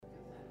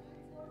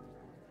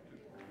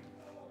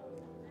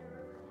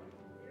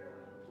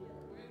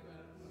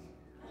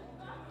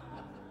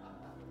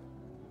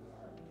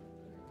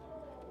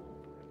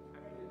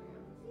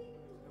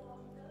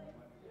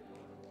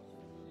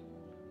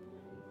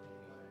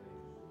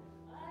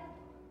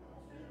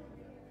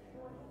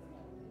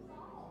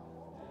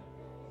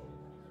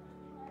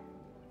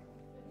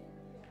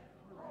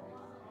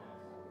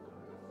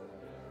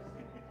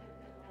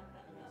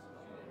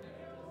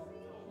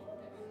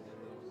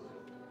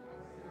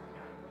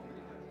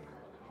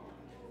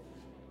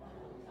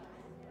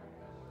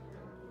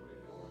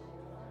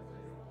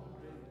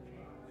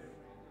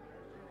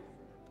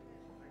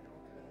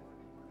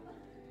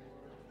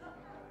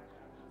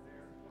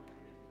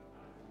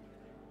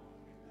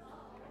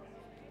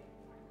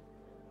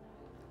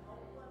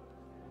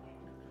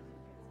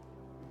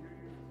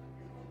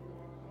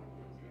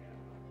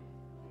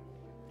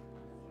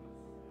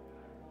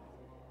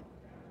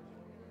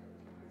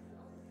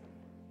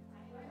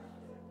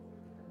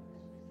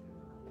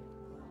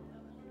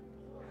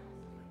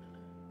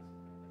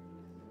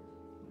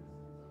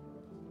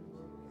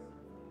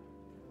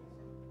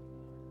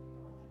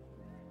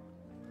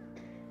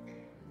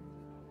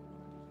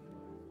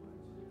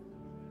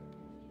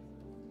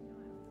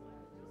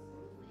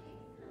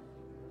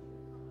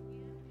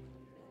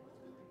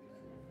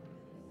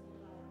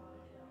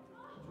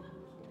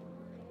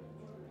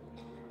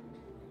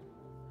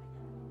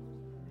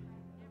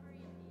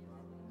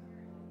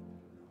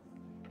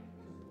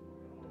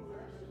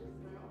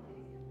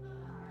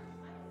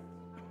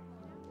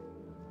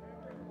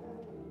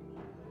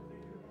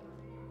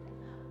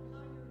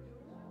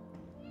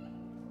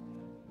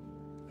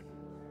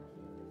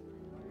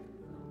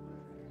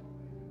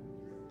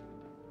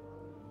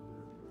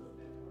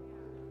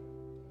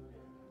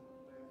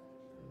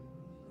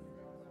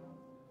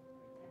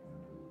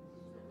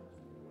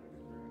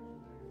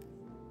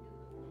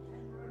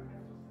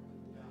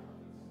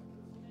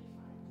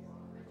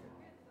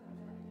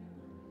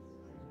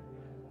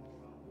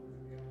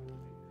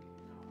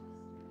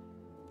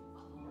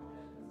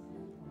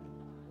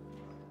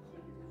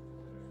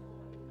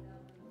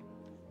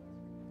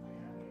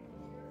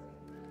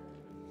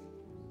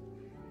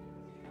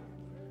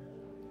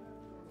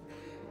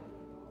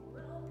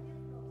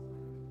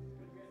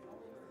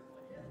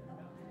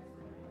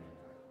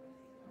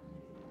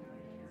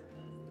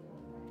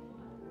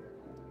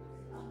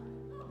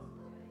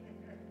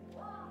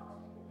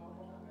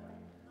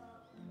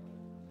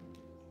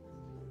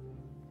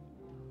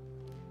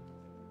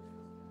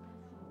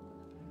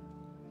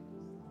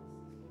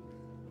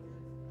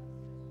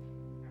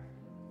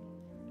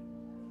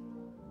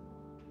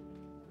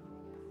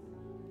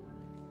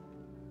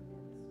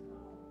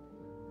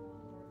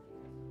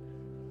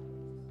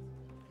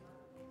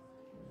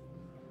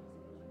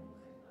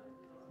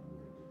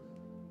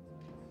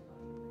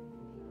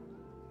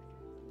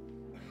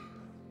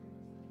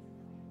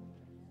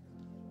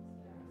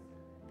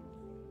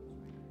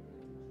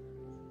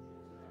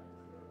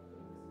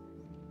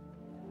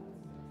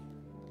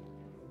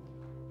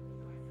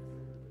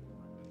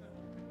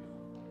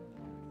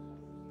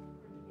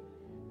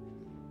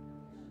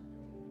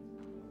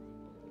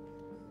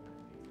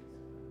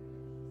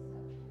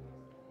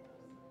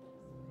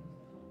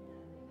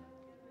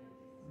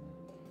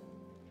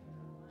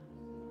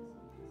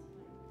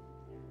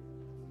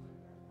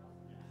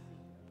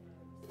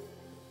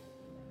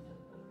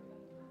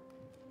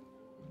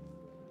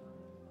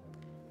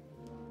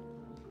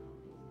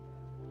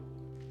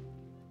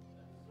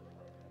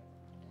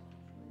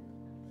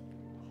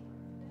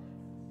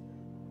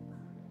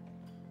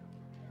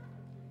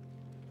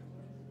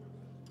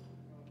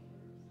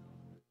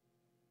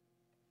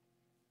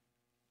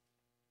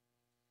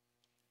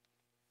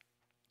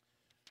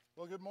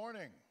Well, good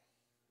morning.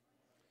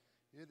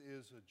 It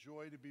is a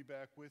joy to be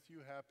back with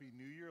you. Happy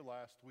New Year.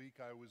 Last week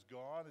I was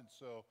gone, and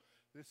so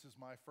this is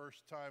my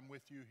first time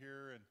with you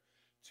here in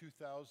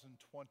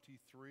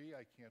 2023.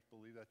 I can't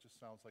believe that. Just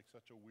sounds like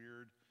such a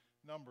weird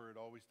number. It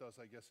always does,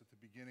 I guess, at the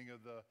beginning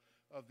of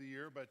the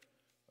year. But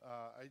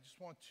I just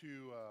want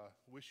to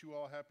wish you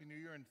all a Happy New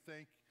Year and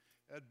thank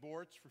Ed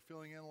Bortz for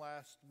filling in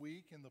last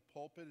week in the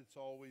pulpit. It's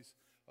always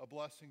a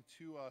blessing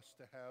to us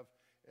to have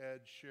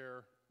Ed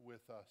share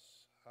with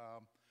us.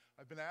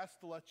 I've been asked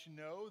to let you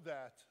know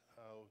that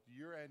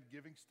year-end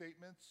giving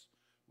statements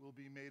will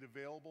be made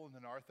available in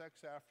the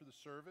narthex after the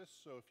service.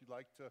 So if you'd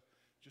like to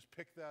just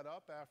pick that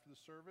up after the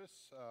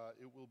service,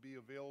 it will be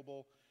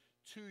available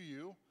to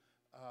you.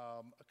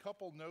 A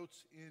couple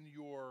notes in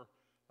your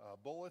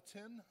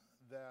bulletin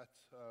that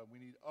we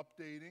need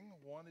updating.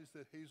 One is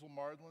that Hazel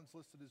Mardlin's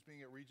listed as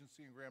being at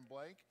Regency in Grand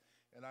Blanc,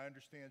 and I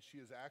understand she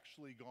has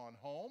actually gone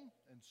home,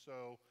 and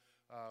so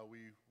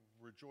we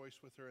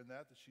rejoice with her in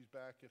that she's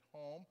back at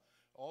home.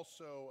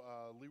 Also,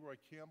 Leroy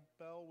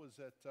Campbell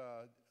was at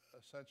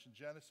Ascension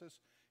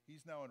Genesis.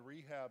 He's now in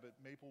rehab at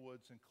Maple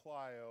Woods in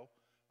Clio,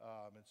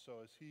 and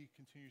so as he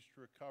continues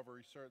to recover,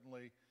 he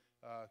certainly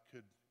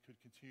could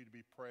continue to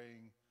be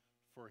praying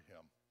for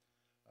him.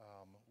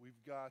 We've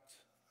got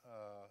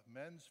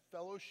men's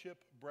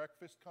fellowship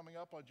breakfast coming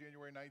up on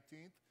January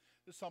 19th.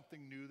 This is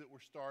something new that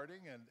we're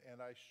starting,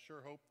 and I sure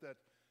hope that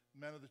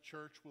men of the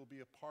church will be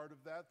a part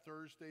of that.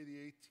 Thursday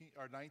the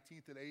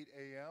 19th at 8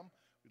 a.m.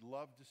 We'd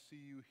love to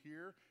see you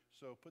here,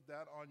 so put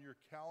that on your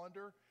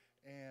calendar.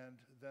 And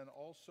then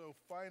also,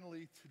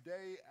 finally,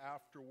 today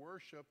after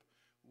worship,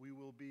 we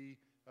will be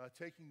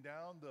taking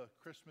down the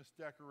Christmas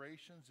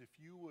decorations. If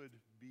you would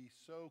be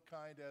so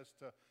kind as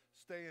to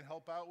stay and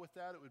help out with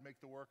that, it would make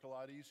the work a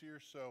lot easier.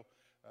 So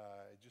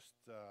just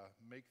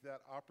make that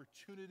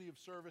opportunity of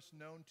service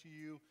known to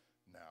you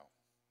now.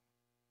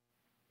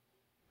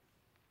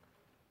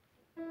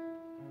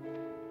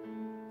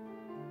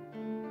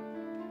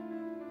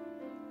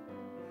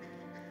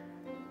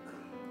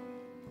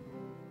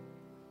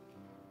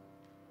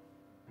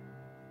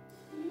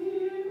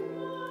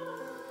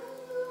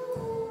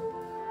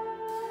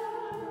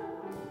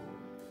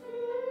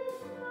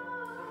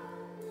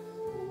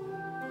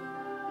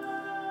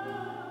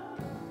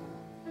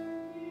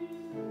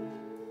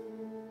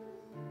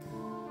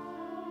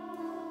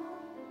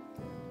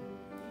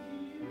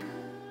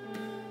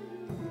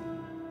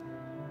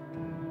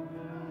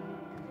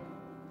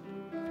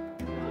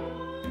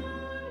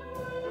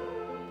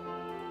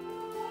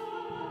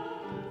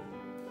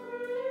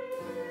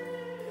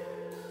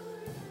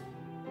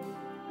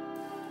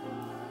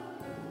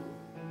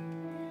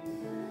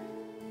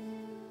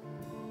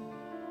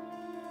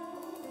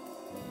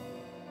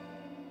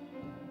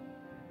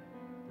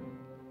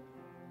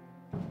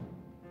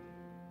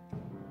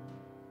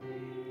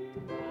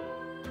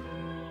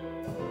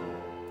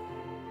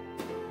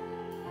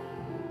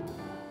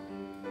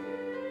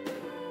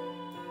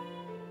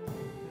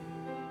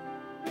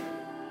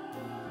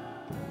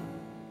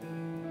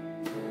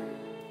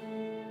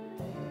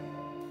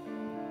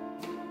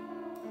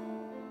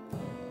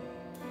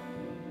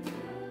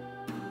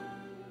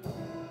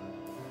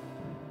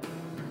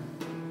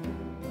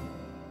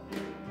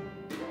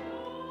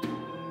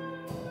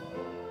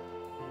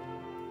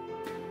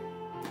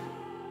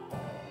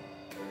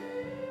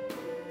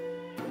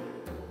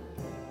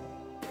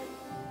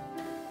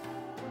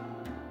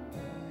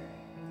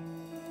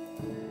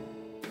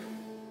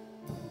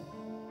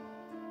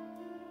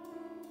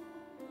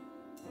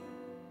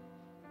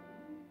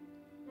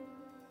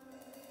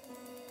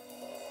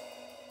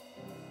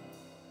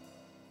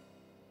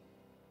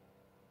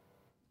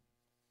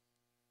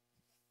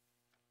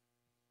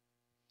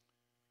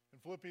 In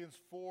Philippians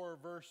 4,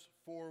 verse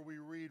 4, we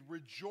read,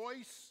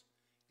 "Rejoice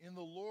in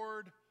the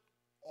Lord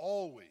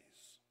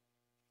always.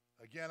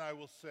 Again, I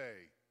will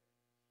say,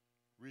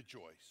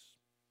 rejoice."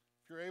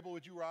 If you're able,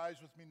 would you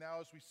rise with me now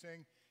as we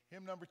sing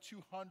hymn number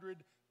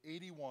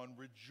 281,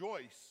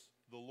 "Rejoice,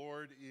 the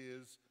Lord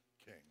is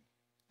King."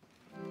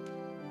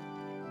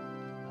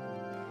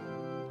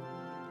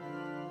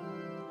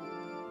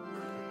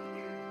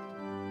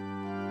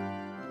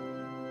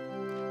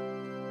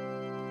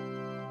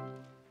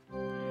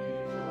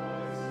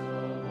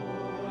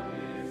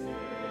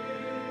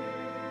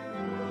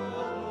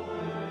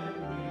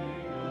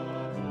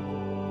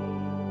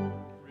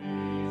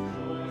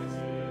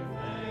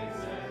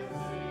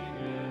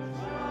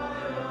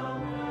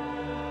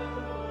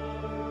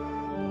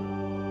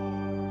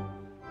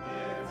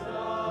 Lift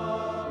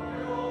up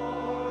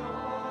your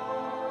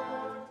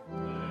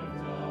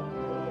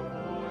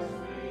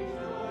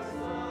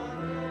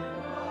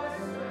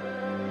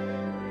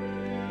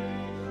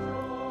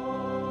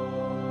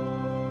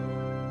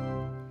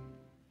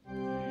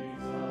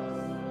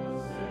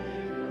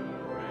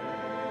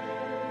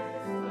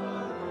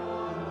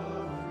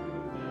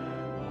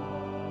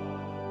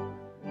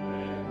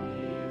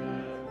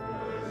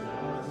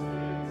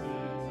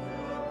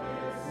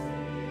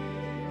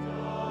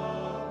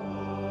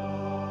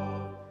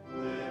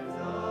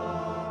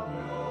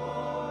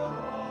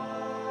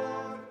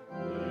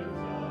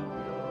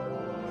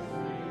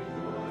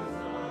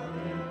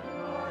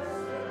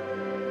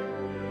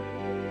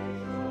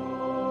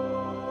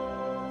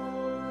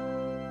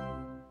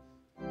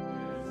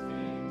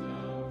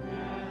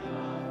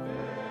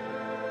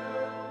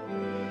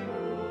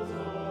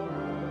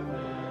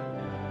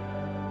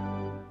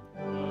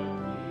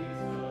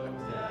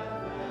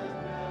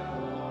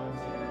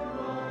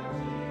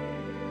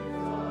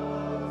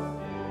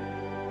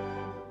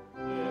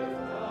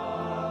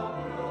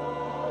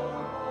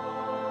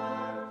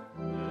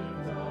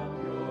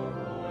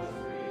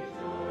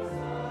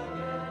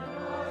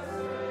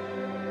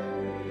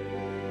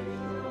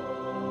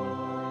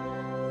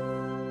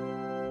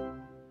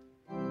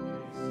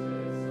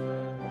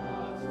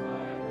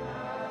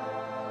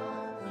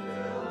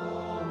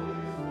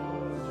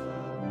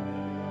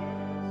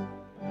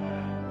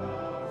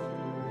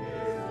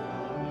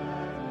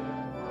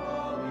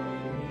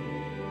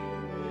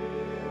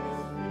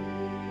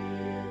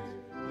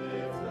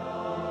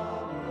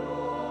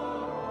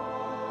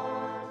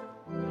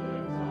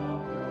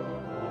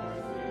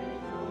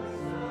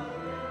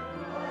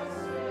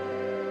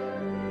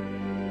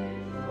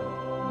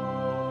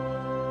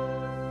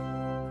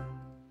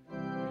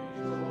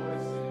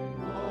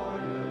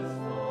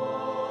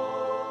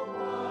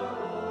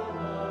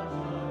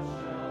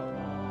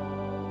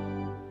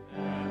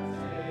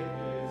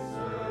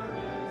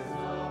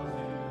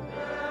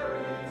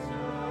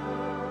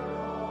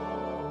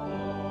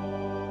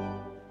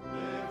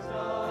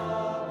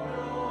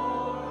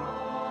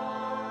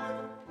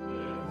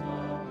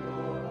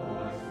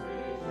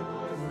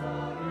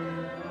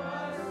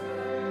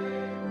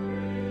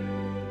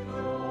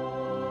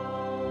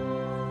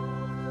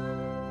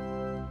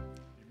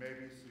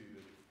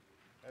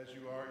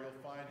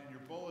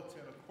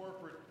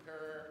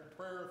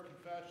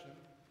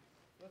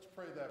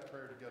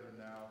together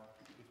now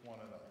with one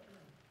another.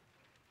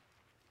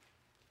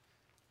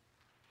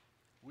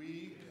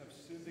 We have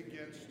sinned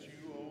against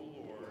you, O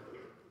Lord,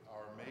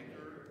 our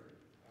Maker,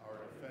 our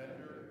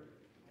Defender,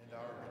 and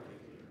our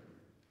Redeemer.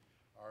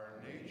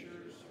 Our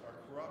natures are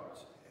corrupt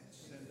and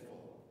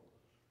sinful,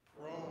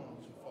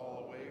 prone to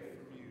fall away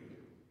from you,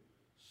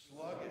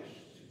 sluggish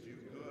to do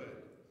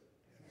good,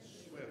 and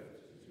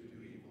swift to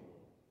do evil.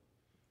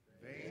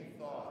 Vain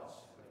thoughts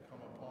have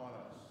come upon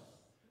us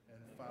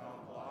and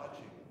found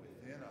lodging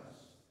within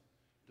us,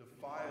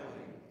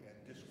 defiling and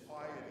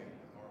disquieting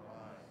our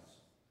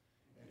minds,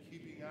 and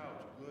keeping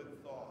out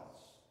good thoughts.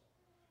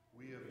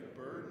 We have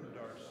burdened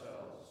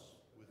ourselves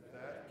with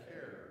that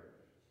care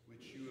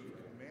which you have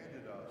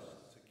commanded us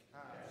to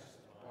cast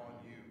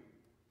upon you.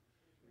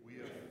 We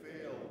have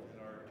failed in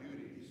our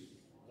duties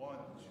one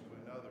to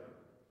another,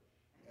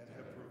 and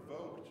have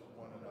provoked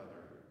one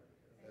another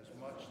as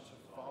much to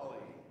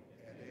folly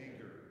and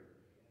anger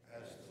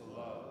as to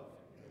love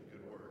and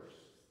good works.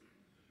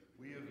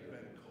 We have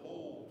been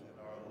cold in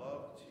our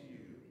love to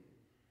you,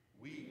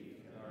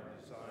 weak in our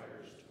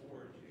desires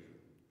toward you,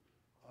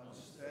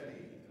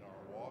 unsteady in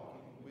our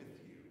walking with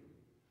you,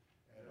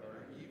 and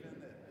are even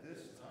at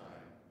this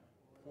time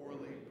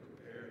poorly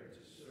prepared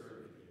to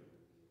serve you.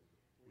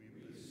 We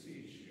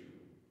beseech you,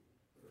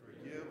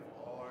 forgive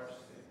all our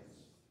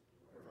sins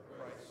for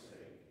Christ's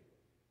sake,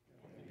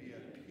 and be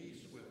at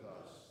peace with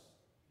us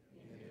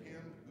in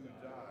him who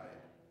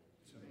died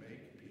to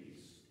make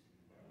peace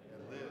and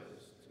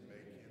lives to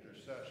make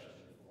intercession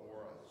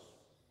for us.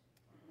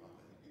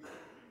 Amen.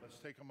 Let's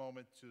take a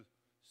moment to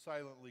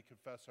silently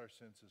confess our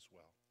sins as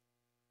well.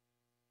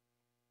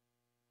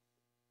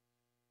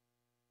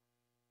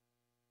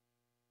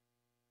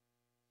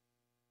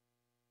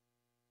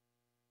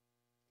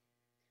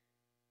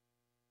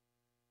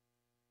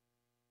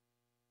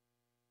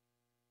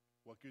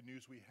 What good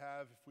news we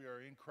have if we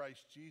are in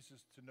Christ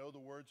Jesus to know the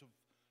words of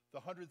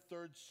the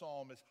 103rd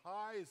Psalm. As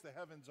high as the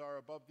heavens are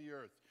above the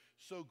earth,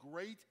 so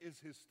great is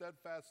his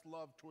steadfast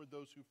love toward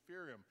those who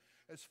fear him.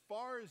 As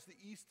far as the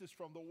east is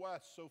from the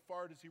west, so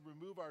far does he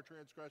remove our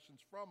transgressions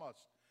from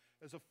us.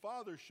 As a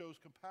father shows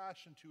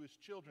compassion to his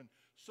children,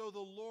 so the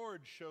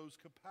Lord shows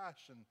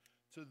compassion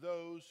to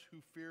those who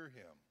fear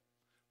him.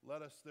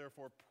 Let us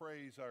therefore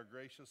praise our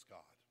gracious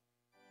God.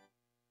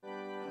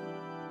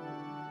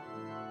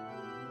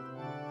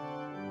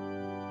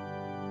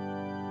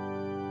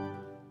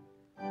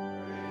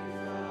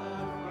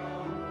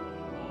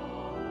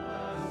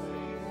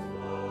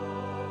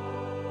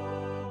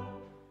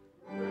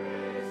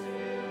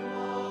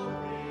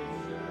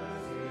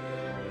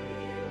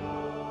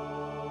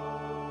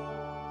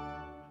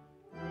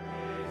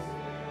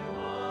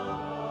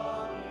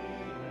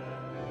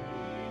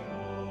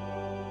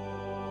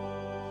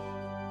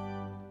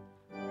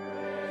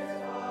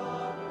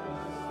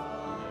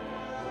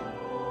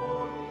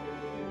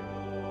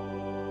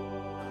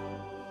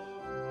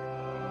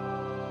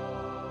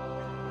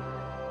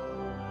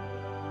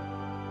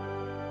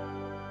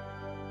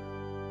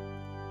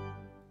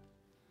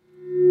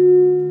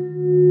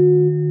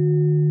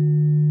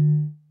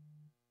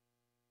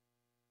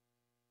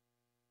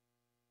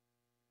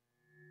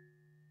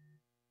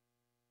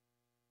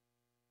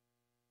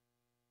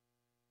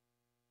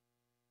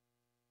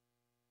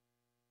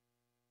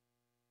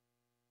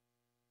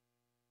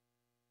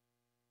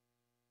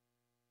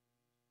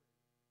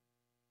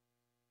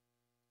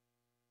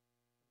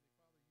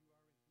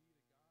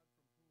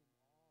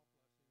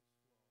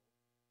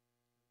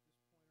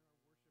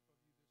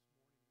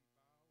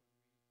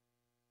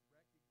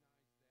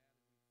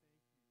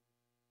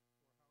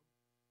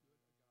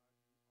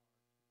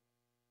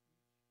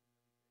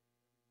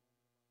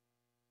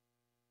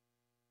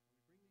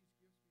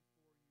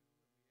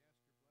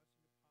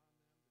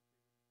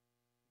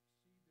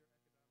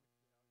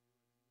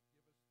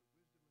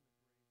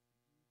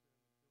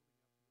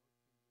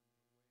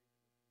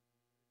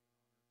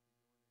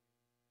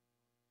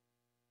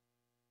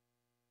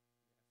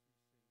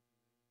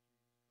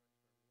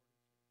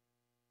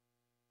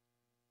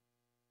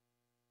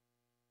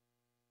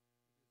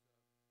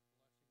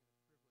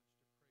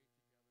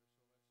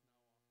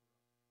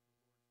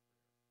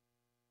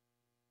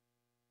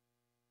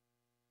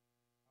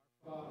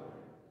 Father,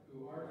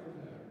 who art in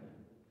heaven,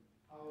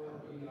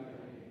 hallowed be thy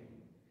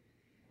name.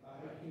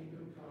 Thy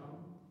kingdom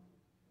come,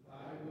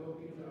 thy will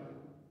be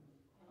done,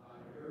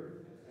 on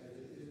earth as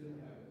it is in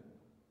heaven.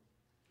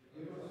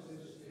 Give us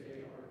this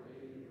day our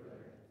daily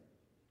bread.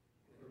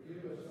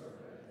 Forgive us our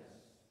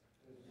debts,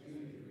 as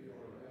we forgive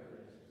our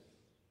debtors.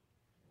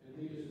 And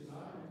lead us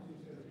not into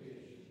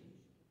temptation,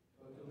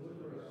 but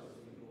deliver us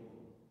from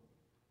evil.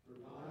 For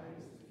thine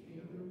is the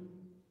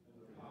kingdom, and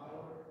the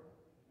power,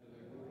 and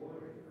the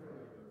glory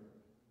forever.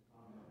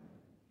 Amen.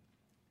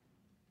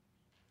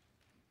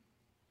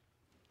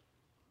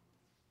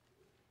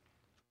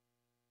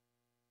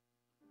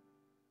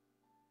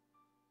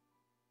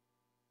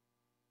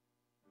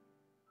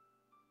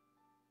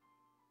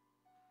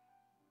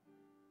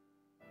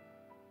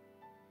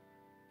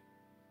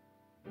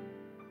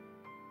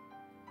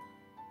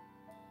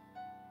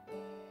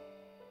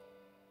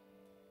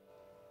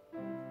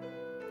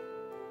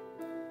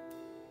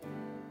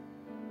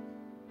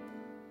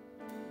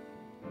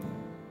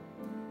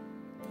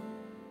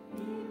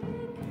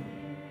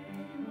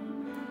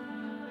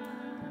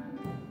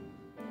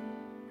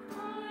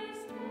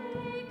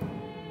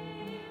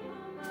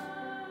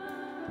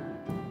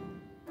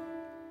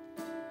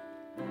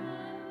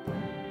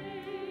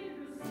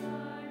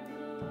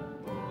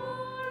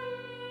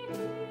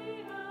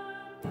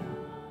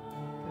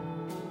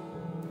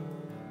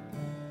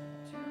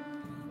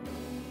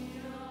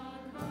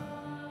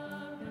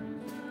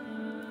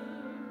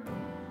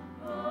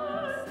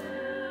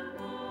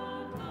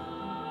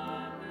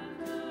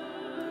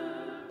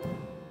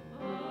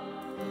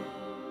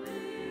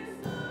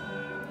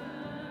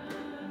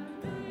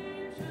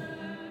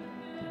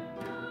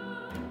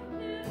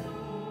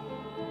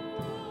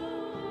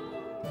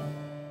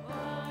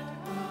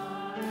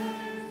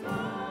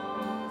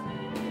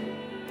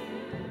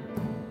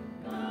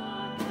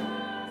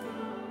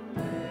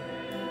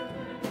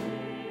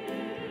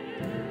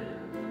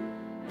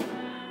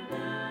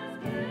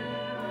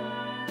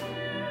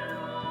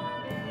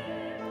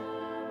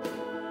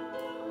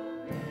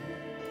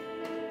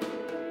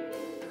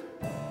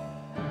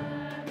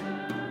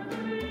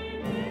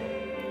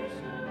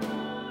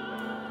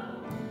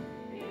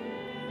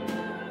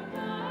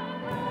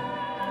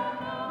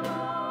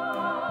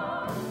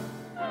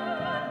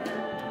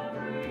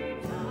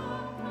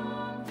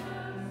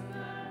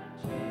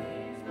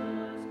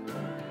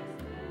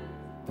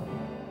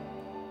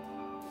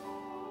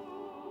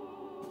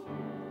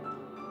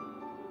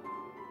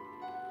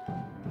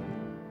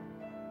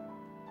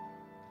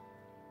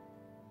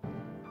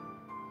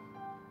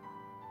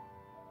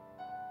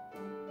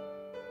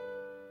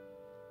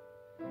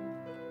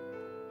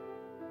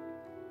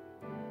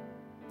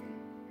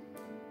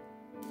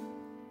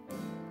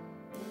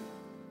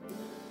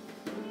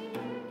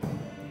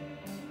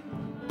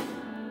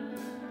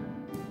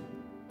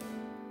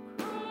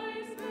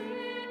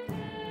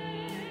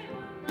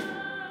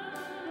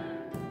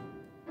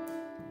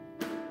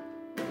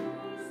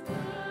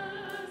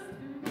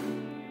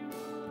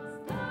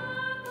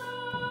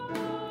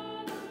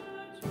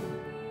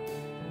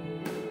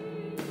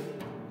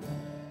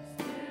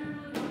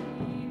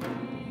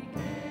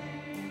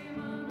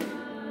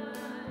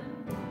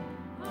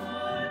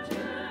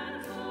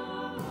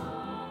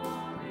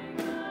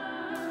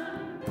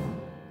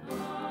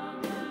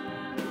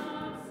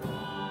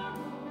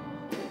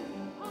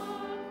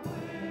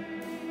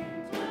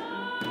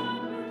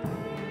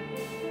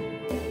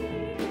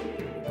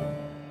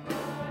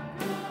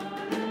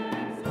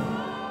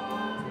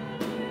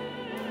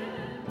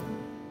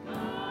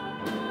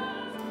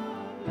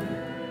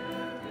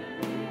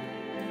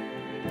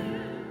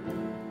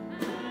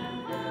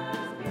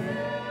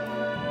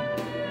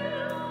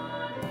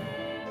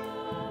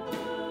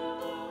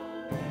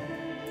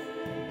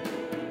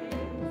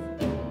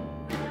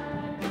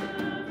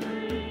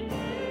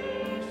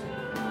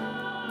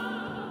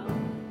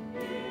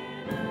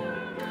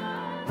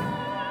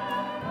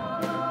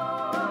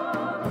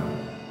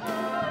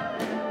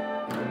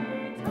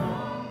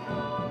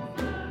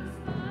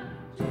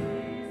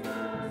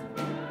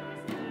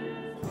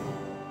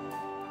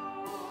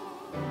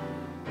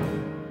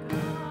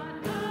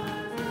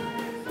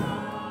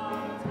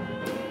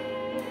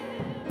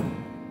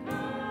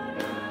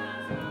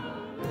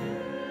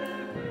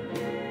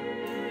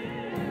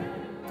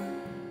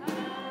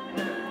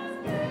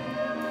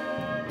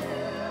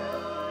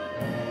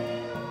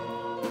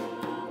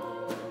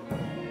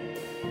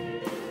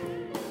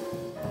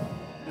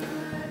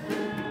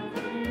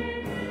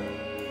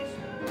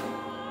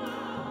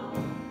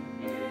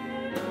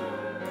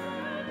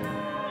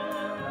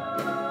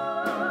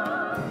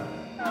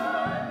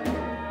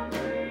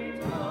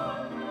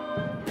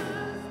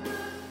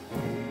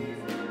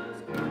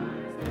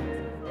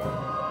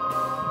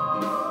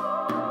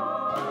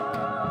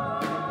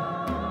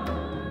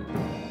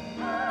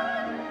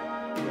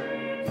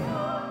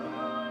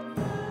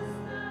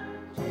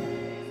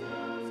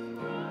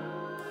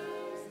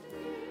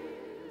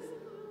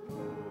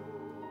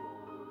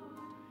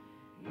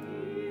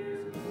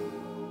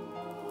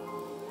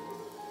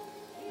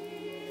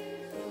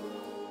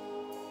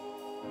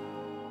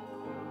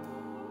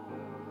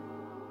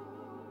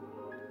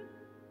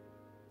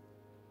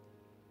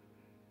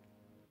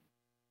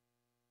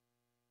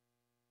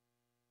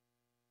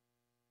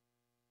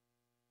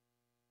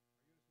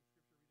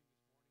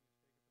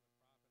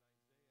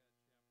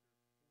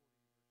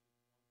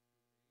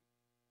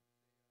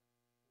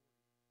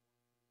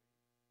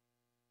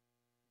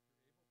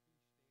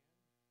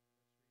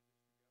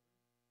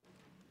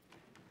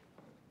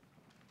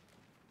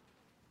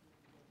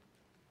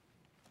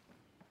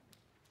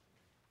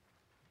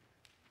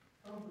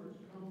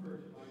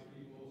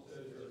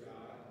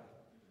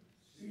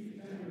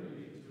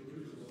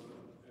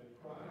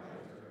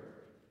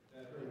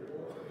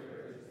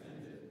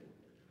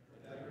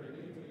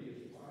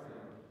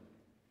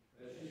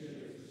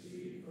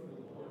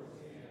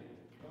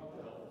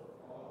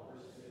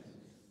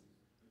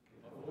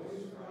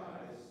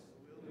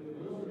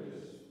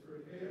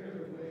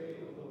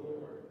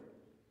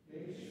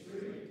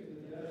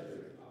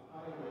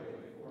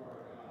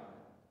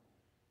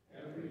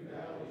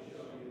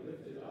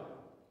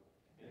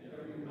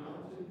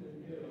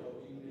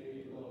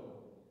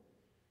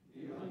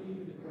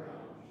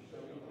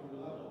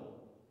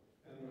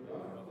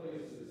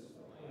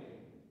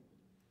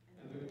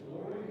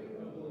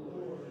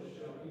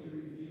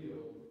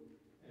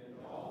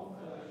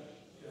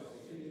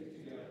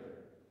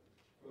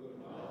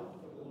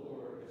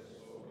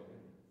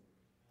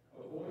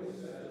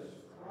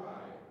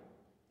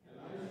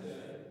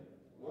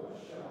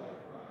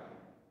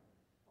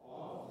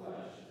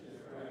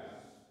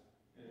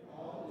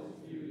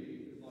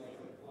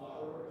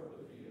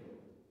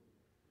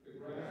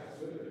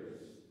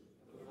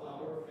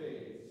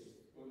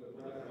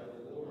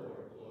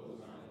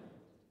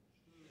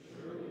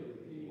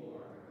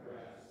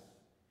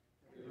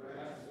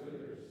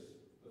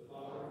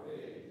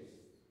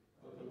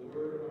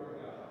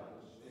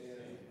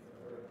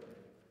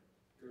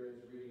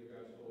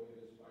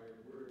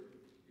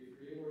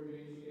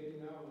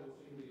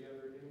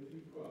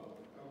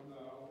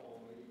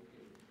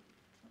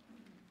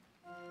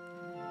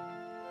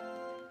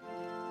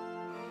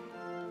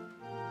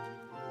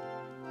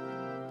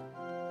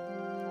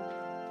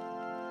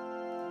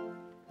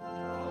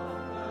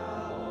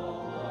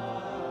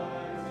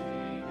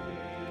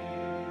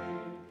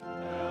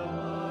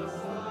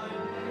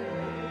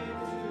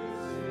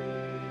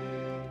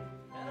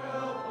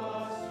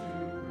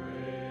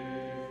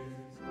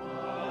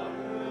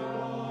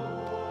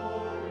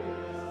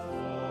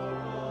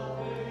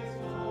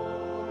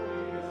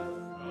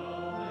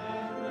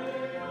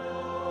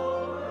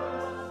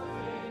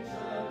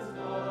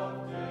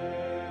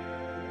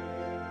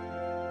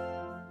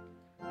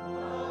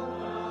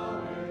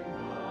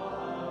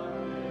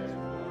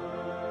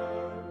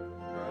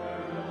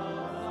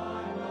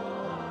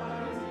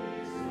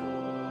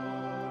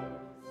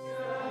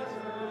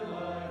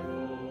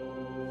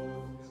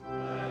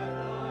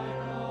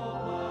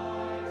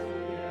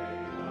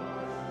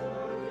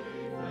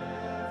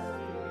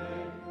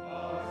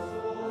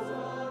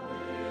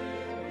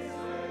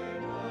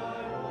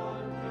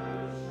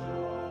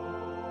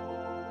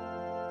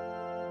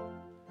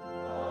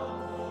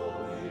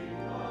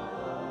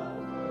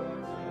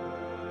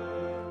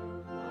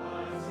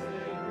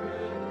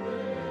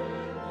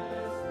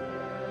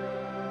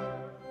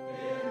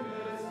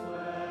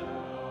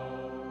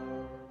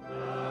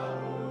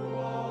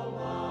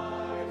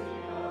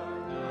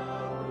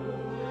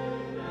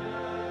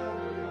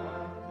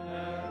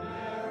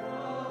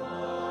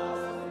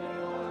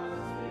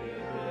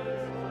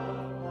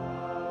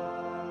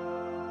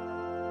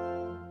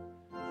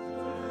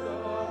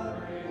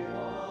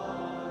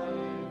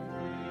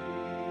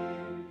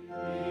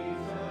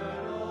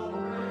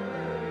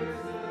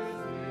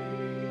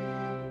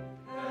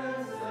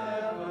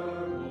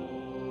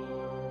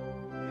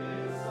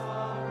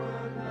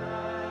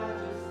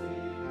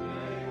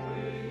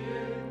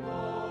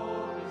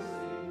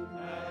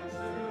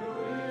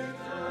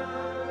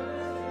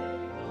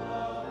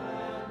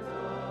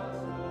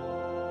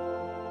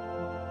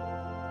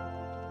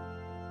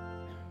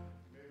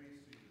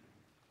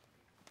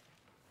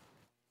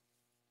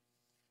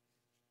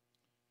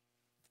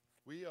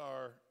 We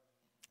are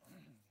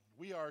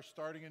we are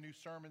starting a new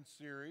sermon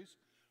series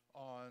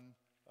on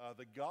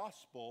the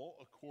gospel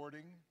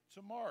according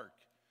to Mark.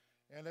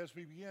 And as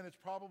we begin, it's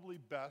probably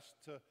best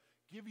to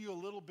give you a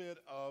little bit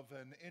of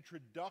an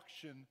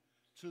introduction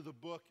to the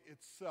book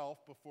itself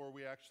before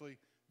we actually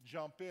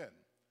jump in.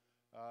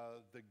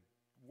 The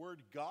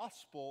word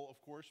gospel,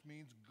 of course,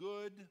 means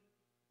good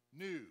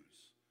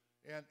news.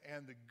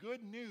 And the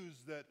good news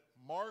that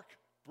Mark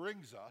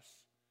brings us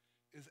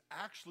is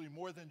actually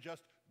more than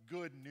just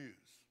good news.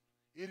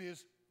 It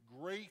is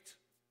great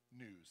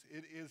news.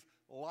 It is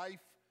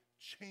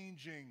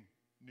life-changing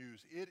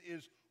news. It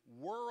is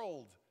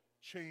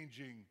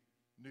world-changing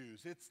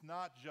news. It's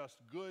not just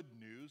good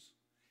news.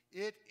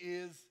 It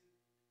is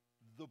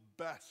the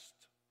best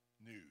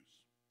news.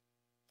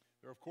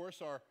 There, of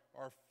course, are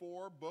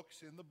 4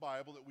 books in the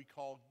Bible that we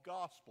call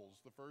Gospels.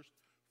 The first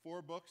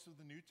 4 books of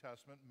the New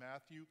Testament: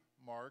 Matthew,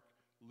 Mark,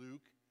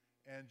 Luke,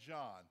 and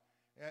John.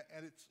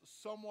 And it's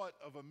somewhat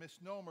of a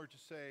misnomer to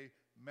say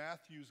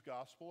Matthew's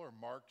Gospel or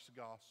Mark's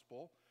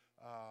Gospel.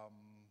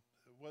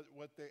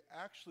 What they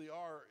actually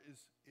are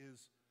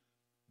is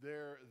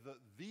they're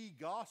the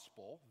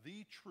gospel,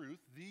 the truth,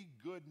 the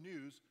good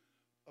news,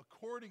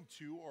 according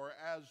to or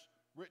as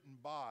written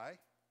by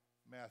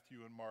Matthew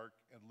and Mark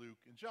and Luke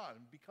and John.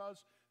 And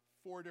because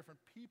 4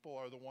 different people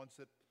are the ones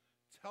that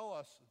tell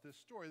us this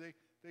story,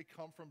 they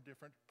come from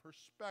different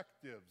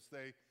perspectives.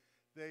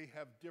 They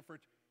have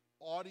different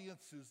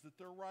audiences that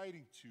they're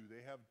writing to.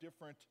 They have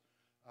different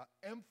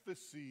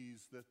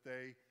emphases that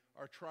they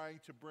are trying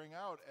to bring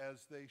out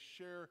as they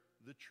share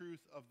the truth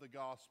of the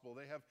gospel.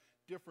 They have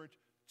different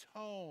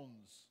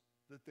tones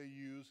that they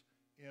use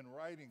in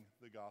writing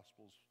the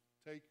gospels.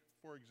 Take,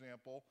 for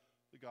example,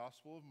 the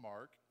Gospel of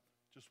Mark.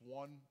 Just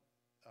one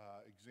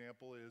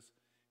example is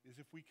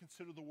if we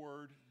consider the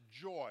word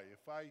joy.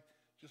 If I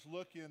just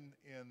look in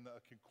a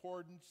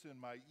concordance in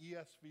my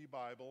ESV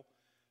Bible,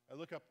 I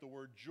look up the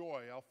word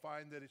joy, I'll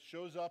find that it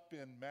shows up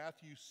in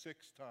Matthew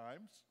 6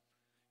 times.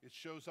 It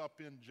shows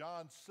up in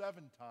John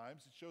 7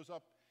 times. It shows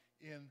up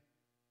in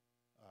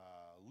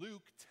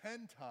Luke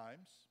 10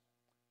 times.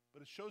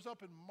 But it shows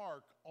up in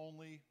Mark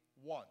only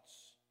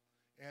once.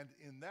 And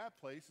in that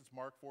place, it's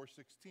Mark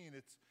 4:16.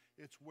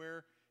 It's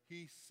where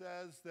he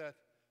says that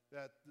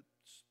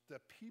the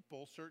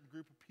people, certain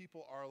group of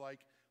people, are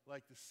like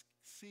the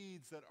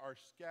seeds that are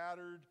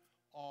scattered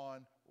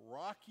on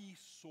rocky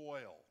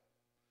soil.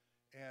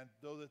 And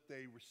though that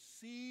they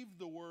receive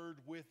the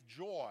word with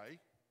joy,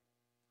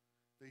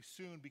 they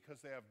soon,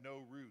 because they have no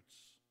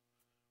roots,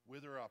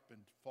 wither up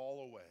and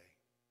fall away.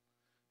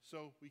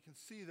 So we can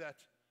see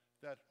that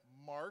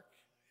Mark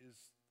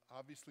is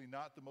obviously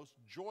not the most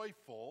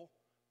joyful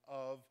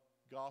of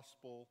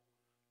gospel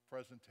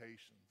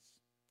presentations.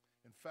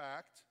 In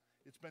fact,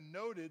 it's been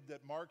noted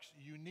that Mark's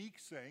unique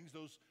sayings,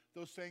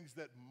 those sayings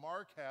that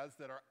Mark has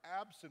that are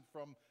absent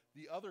from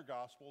the other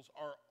gospels,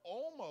 are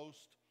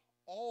almost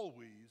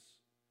always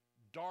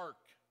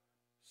dark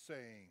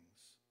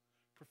sayings.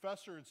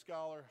 Professor and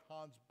scholar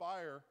Hans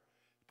Bayer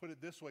put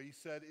it this way. He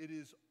said, "It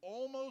is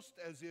almost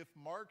as if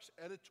Mark's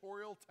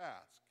editorial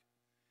task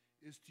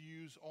is to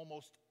use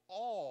almost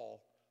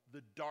all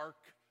the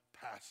dark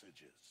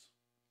passages."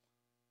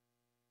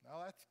 Now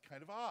that's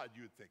kind of odd,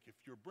 you would think.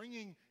 If you're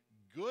bringing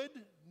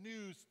good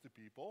news to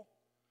people,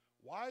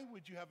 why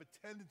would you have a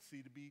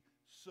tendency to be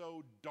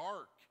so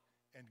dark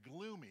and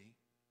gloomy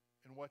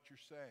in what you're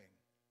saying?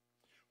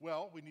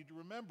 Well, we need to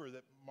remember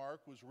that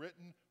Mark was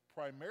written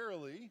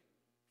primarily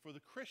for the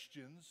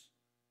Christians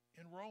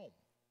in Rome.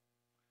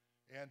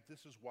 And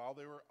this is while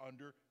they were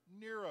under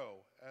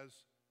Nero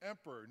as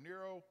emperor.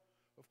 Nero,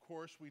 of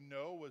course, we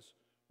know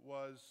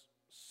was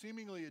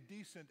seemingly a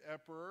decent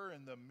emperor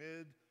in the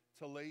mid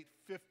to late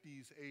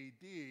 50s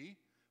AD,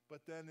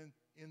 but then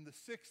in the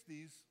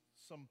 60s,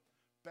 some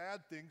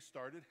bad things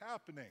started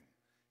happening.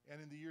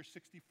 And in the year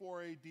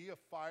 64 AD, a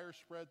fire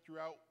spread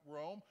throughout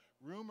Rome.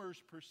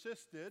 Rumors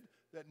persisted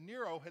that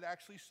Nero had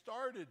actually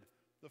started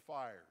the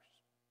fires.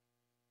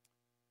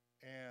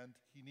 And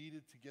he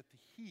needed to get the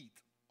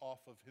heat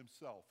off of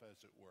himself,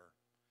 as it were.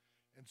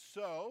 And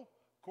so,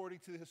 according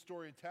to the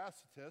historian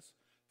Tacitus,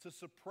 to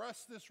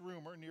suppress this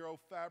rumor, Nero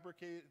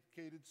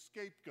fabricated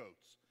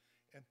scapegoats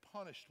and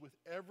punished with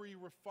every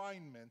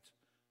refinement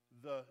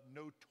the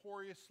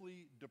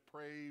notoriously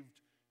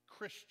depraved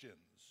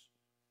Christians,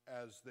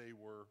 as they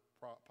were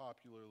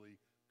popularly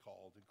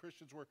called. And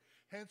Christians were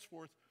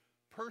henceforth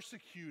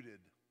persecuted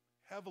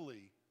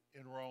heavily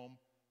in Rome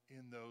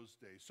in those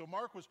days. So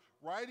Mark was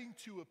writing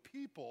to a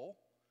people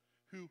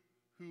who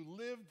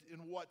lived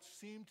in what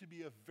seemed to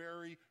be a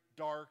very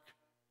dark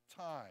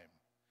time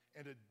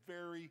and a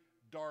very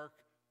dark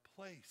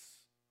place,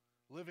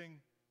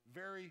 living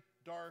very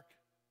dark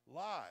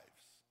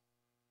lives.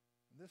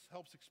 And this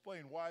helps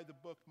explain why the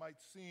book might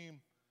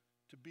seem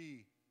to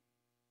be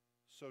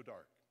so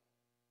dark.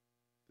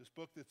 This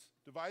book that's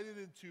divided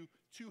into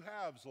 2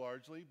 halves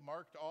largely,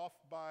 marked off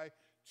by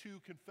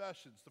 2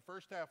 confessions. The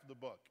first half of the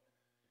book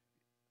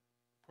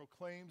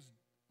proclaims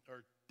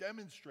or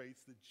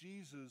demonstrates that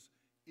Jesus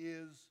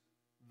is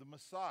the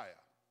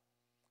Messiah.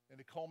 and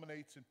it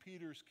culminates in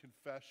Peter's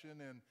confession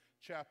in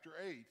chapter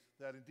 8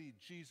 that indeed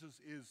Jesus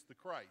is the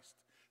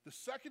Christ. The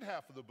second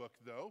half of the book,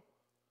 though,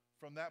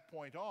 from that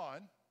point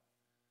on,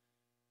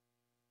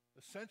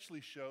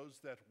 essentially shows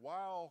that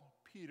while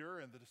Peter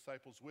and the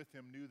disciples with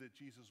him knew that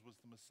Jesus was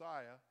the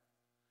Messiah,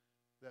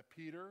 that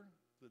Peter,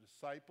 the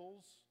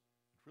disciples,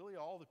 really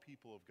all the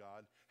people of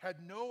God, had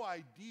no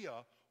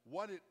idea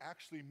what it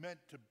actually meant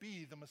to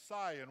be the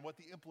Messiah and what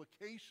the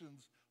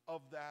implications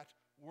of that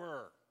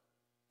were.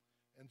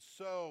 And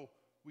so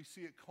we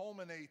see it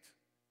culminate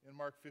in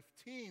Mark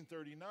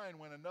 15:39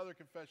 when another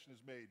confession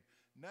is made.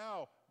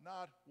 Now,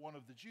 not one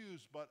of the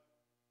Jews, but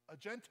a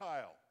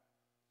Gentile,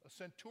 a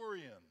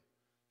centurion,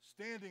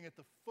 standing at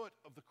the foot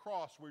of the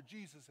cross where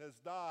Jesus has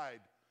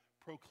died,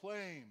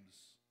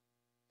 proclaims,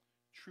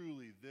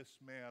 truly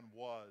this man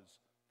was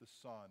the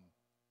Son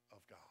of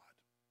God.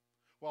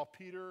 While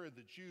Peter and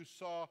the Jews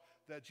saw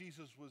that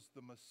Jesus was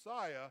the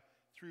Messiah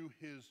through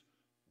his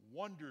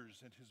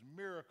wonders and his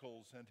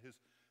miracles and his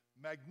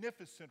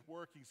magnificent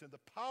workings and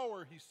the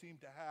power he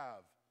seemed to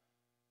have,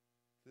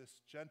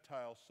 this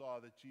Gentile saw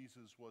that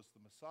Jesus was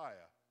the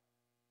Messiah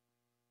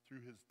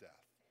through his death.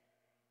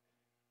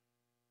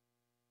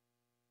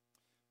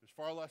 There's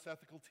far less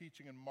ethical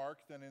teaching in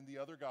Mark than in the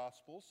other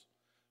Gospels.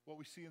 What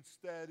we see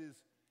instead is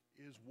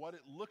what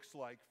it looks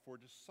like for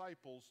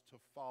disciples to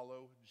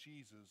follow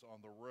Jesus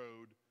on the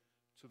road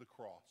to the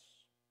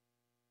cross.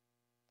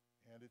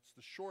 And it's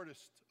the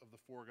shortest of the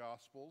four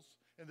Gospels,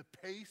 and the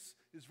pace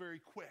is very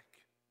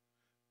quick.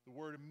 The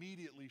word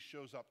immediately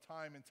shows up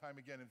time and time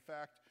again. In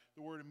fact,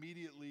 the word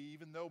immediately,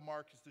 even though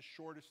Mark is the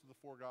shortest of the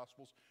four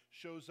Gospels,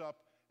 shows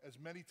up as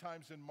many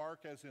times in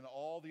Mark as in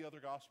all the other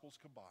Gospels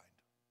combined.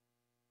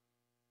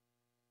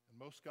 And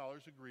most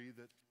scholars agree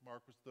that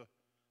Mark was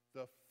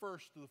the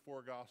first of the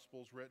four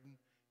Gospels written,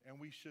 and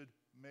we should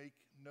make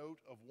note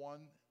of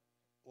one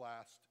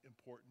last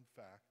important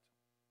fact.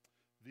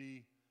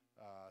 The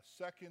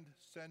 2nd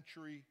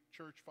century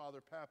church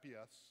father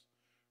Papias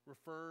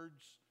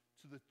refers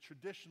to the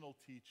traditional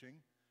teaching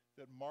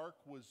that Mark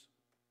was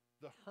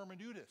the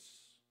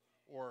hermeneutis,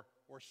 or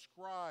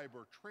scribe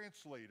or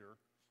translator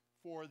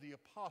for the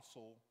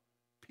apostle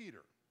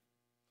Peter.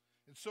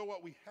 And so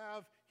what we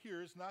have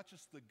here is not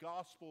just the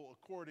gospel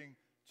according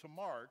to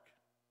Mark,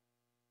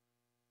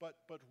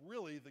 but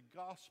really the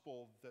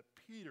gospel that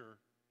Peter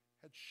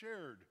had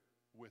shared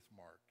with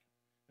Mark.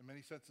 In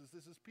many senses,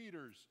 this is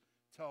Peter's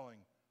telling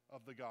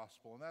of the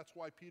gospel. And that's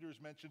why Peter is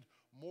mentioned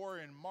more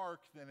in Mark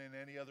than in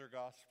any other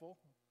gospel,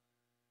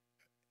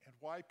 and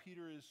why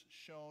Peter is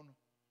shown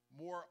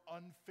more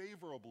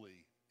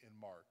unfavorably in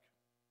Mark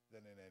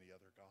than in any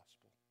other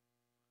gospel.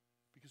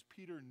 Because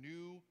Peter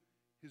knew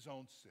his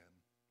own sin.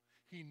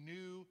 He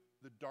knew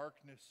the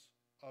darkness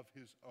of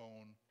his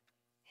own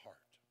heart.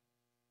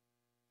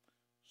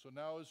 So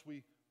now as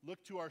we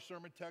look to our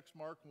sermon text,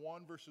 Mark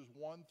 1, verses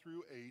 1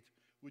 through 8,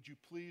 would you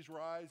please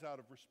rise out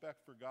of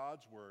respect for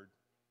God's word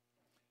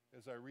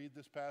as I read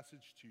this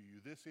passage to you.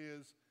 This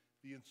is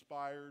the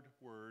inspired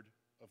word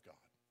of God.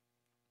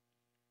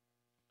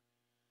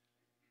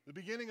 The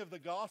beginning of the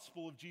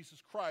gospel of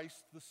Jesus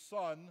Christ, the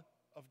Son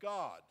of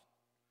God.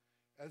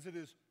 As it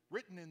is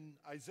written in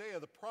Isaiah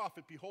the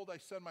prophet, "Behold, I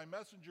send my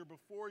messenger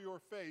before your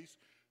face,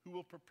 who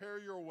will prepare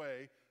your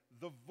way,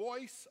 the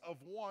voice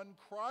of one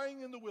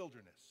crying in the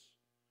wilderness,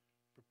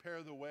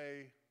 prepare the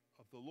way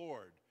of the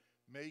Lord,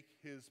 make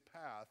his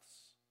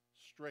paths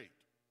straight."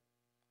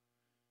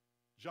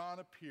 John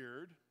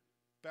appeared,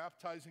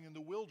 baptizing in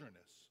the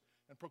wilderness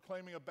and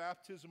proclaiming a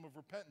baptism of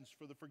repentance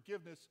for the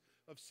forgiveness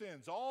of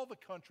sins. All the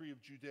country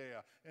of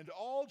Judea and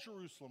all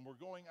Jerusalem were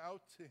going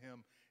out to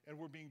him and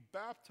were being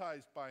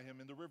baptized by him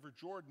in the river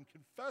Jordan,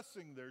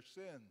 confessing their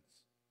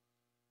sins.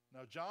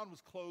 Now John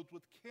was clothed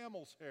with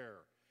camel's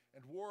hair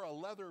and wore a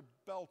leather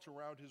belt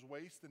around his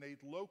waist and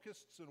ate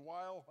locusts and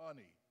wild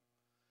honey.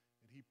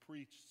 And he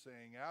preached,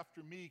 saying,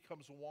 "After me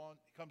comes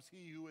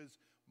he who is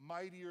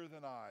mightier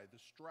than I, the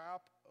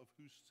strap of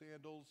whose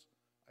sandals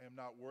I am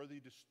not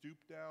worthy to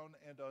stoop down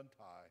and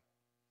untie.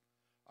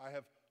 I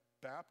have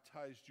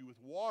baptized you with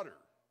water,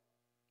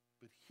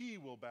 but he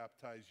will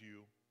baptize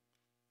you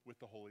with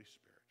the Holy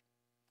Spirit."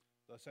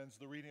 Thus ends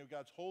the reading of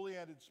God's holy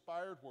and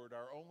inspired word,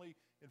 our only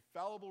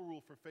infallible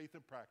rule for faith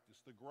and practice.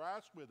 The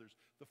grass withers,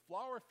 the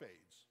flower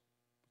fades,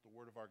 but the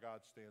word of our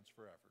God stands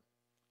forever.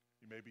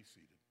 You may be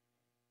seated.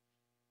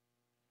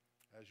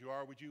 As you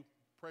are, would you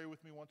pray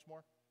with me once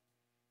more?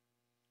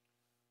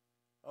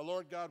 Our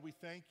Lord God, we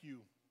thank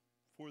you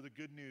for the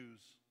good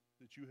news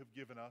that you have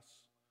given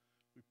us.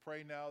 We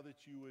pray now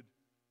that you would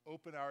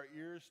open our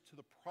ears to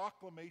the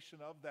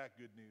proclamation of that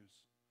good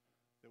news,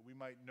 that we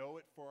might know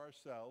it for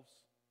ourselves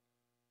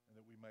and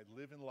that we might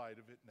live in light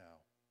of it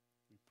now.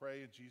 We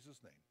pray in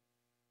Jesus' name.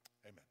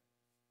 Amen.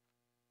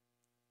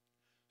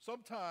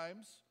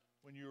 Sometimes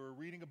when you're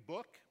reading a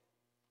book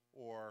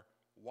or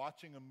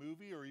watching a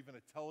movie or even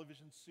a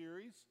television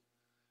series,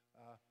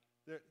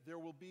 there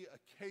will be a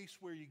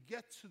case where you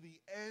get to the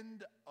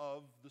end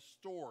of the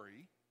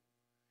story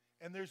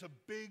and there's a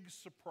big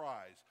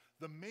surprise.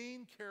 The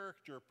main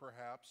character,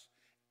 perhaps,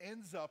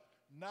 ends up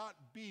not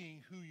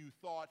being who you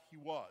thought he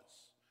was,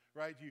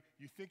 right?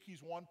 You think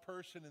he's one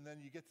person, and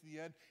then you get to the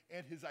end,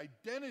 and his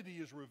identity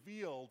is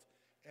revealed,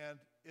 and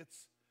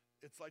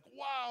it's like,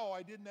 wow,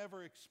 I didn't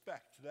ever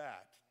expect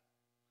that.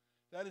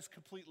 That is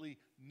completely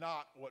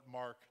not what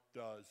Mark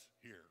does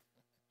here,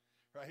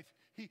 right?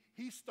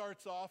 He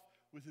starts off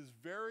with his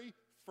very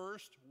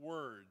first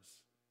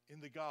words in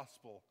the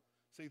gospel,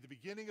 say the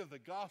beginning of the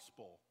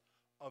gospel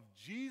of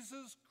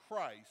Jesus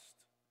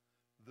Christ,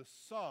 the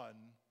Son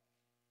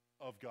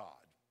of God.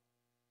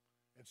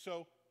 And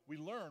so we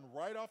learn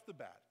right off the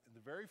bat, in the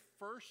very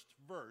first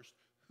verse,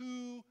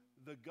 who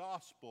the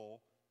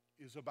gospel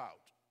is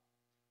about.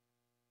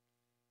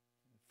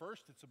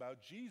 First, it's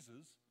about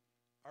Jesus,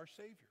 our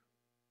Savior.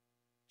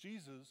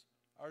 Jesus,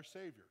 our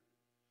Savior.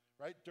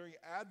 Right? During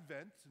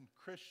Advent and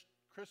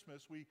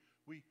Christmas, we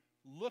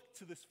look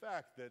to this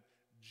fact that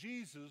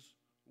Jesus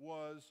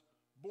was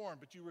born.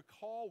 But you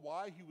recall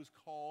why he was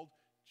called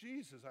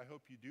Jesus. I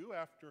hope you do.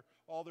 After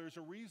all, there's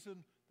a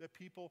reason that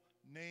people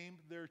named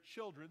their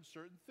children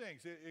certain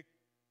things. It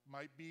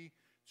might be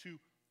to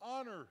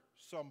honor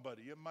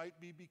somebody. It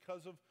might be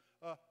because of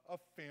a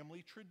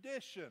family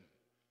tradition.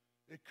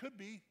 It could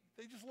be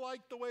they just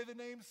like the way the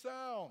name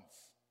sounds.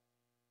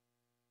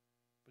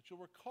 But you'll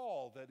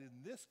recall that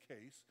in this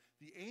case,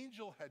 the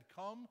angel had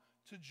come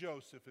to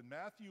Joseph in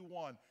Matthew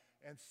 1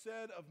 and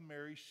said of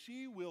Mary,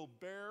 she will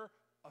bear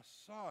a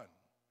son,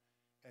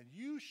 and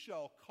you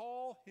shall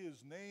call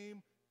his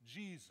name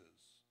Jesus.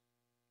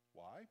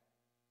 Why?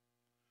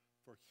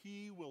 For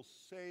he will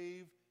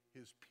save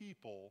his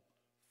people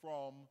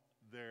from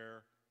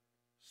their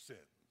sins.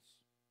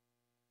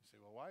 You say,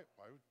 well, why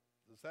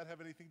does that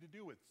have anything to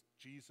do with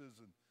Jesus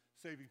and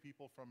saving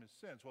people from his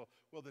sins? Well,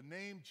 the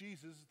name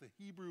Jesus is the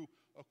Hebrew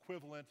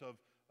equivalent of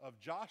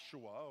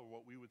Joshua, or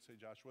what we would say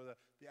Joshua.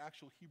 The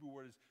actual Hebrew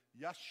word is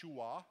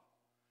Yeshua,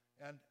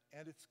 and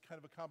it's kind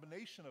of a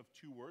combination of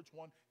two words.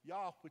 One,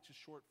 Yah, which is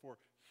short for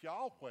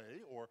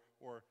Yahweh, or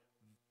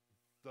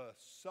the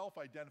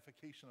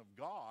self-identification of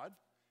God,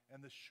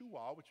 and the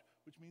Shua,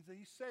 which means that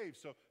he saves.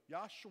 So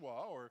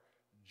Yahshua, or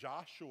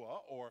Joshua,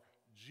 or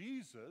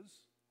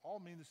Jesus, all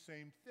mean the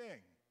same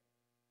thing.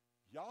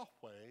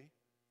 Yahweh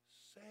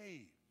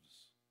saves.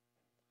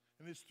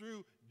 And it's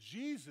through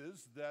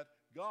Jesus that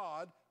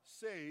God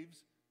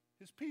saves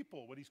his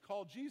people. When he's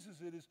called Jesus,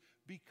 it is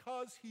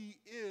because he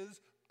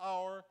is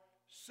our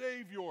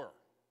Savior.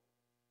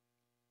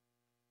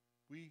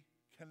 We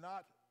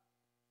cannot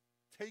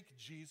take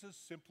Jesus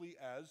simply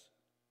as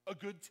a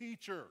good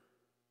teacher.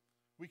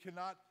 We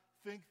cannot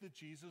think that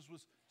Jesus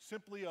was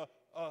simply a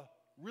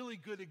really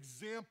good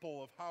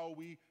example of how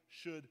we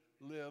should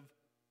live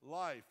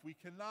life. We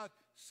cannot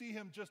see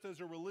him just as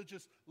a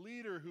religious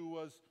leader who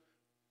was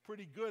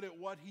pretty good at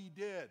what he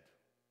did.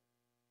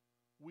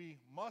 We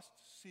must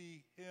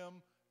see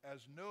him as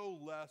no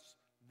less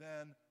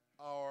than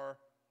our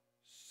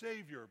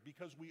Savior,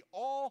 because we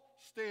all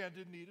stand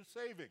in need of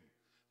saving.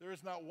 There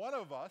is not one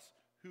of us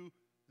who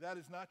that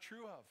is not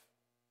true of.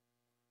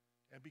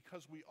 And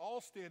because we all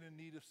stand in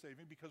need of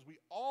saving, because we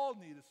all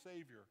need a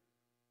Savior,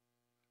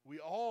 we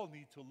all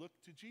need to look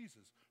to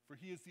Jesus, for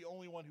he is the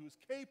only one who is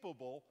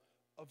capable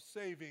of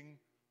saving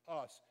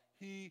us.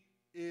 He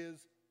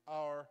is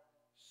our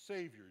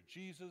Savior.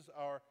 Jesus,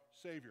 our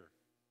Savior.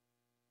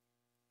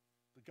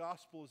 The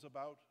gospel is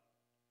about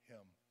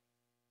him.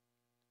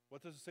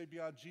 What does it say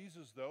beyond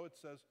Jesus, though? It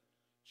says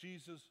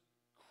Jesus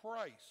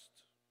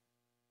Christ.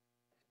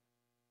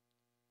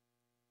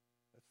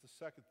 That's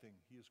the second thing.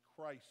 He is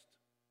Christ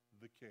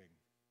the King.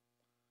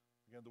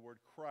 Again, the word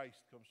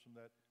Christ comes from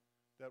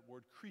that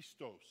word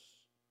Christos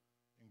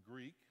in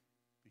Greek.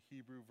 The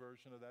Hebrew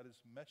version of that is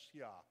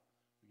Messiah.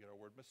 We get our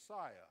word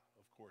Messiah,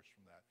 of course,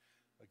 from that.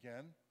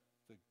 Again,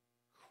 the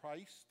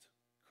Christ,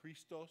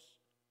 Christos,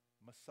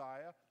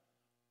 Messiah,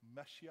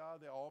 Messiah,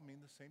 they all mean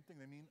the same thing.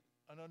 They mean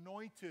an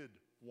anointed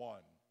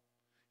one.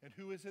 And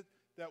who is it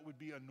that would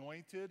be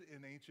anointed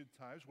in ancient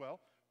times? Well,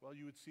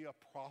 you would see a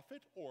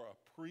prophet or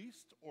a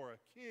priest or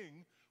a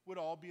king would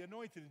all be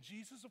anointed. And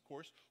Jesus, of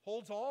course,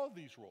 holds all of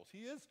these roles. He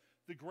is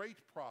the great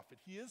prophet.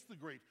 He is the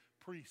great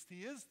priest.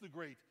 He is the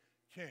great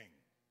king.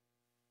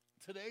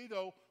 Today,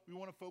 though, we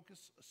want to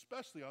focus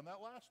especially on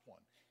that last one.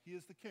 He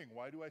is the king.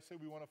 Why do I say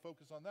we want to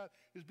focus on that?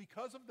 Is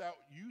because of that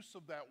use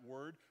of that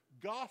word,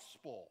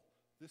 gospel.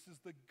 This is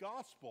the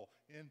gospel.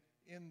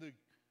 In the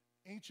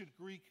ancient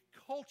Greek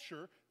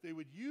culture, they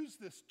would use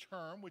this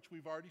term, which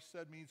we've already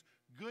said means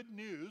good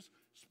news,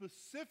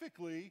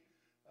 specifically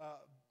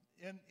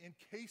in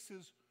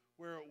cases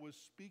where it was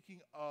speaking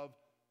of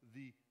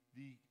the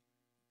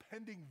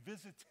pending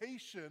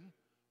visitation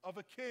of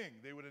a king.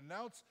 They would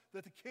announce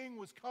that the king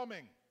was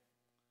coming.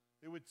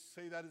 They would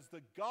say that is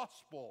the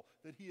gospel,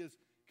 that he is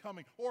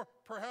coming. Or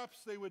perhaps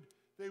they would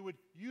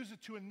use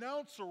it to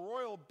announce a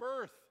royal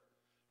birth,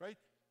 right?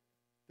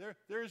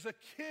 There is a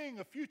king,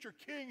 a future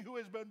king who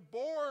has been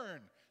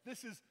born.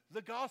 This is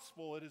the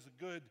gospel. It is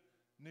a good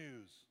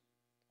news.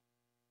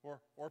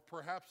 Or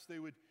perhaps they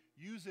would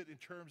use it in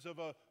terms of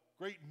a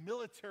great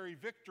military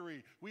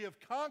victory. We have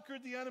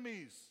conquered the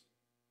enemies.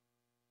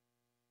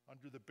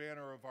 under the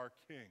banner of our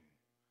King.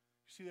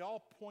 You see, they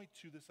all point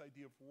to this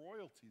idea of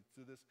royalty,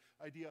 to this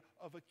idea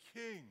of a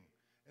king.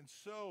 And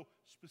so,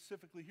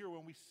 specifically here,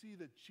 when we see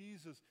that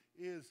Jesus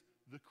is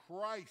the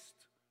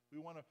Christ, we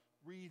want to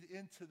read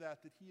into that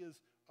he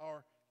is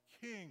our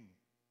King.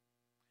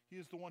 He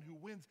is the one who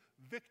wins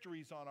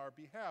victories on our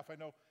behalf. I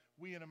know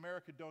we in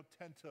America don't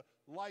tend to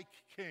like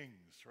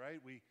kings, right?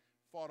 We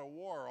fought a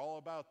war all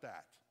about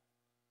that.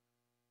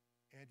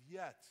 And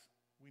yet,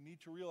 we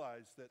need to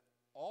realize that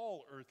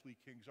all earthly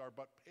kings are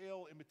but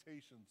pale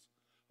imitations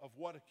of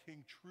what a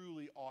king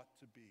truly ought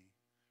to be,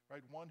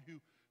 right? One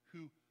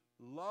who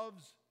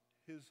loves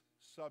his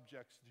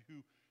subjects,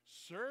 who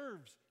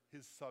serves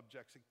his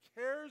subjects and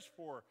cares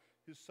for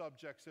his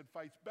subjects and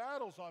fights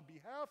battles on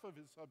behalf of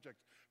his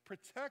subjects,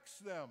 protects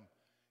them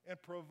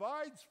and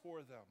provides for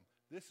them.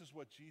 This is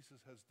what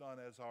Jesus has done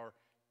as our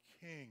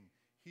King.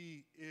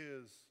 He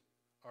is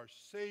our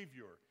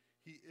Savior.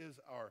 He is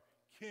our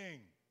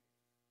King.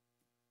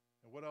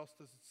 And what else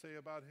does it say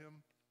about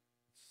him?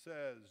 It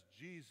says,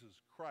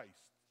 Jesus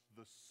Christ,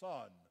 the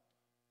Son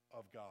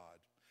of God.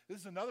 This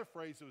is another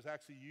phrase that was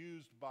actually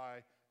used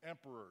by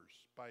emperors,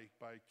 by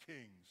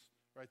kings,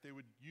 right? They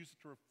would use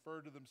it to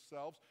refer to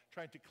themselves,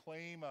 trying to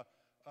claim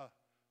a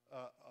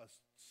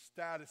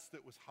status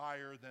that was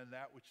higher than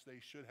that which they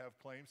should have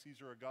claimed.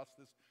 Caesar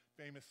Augustus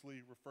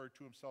famously referred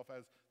to himself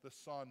as the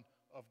Son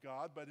of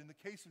God. But in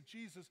the case of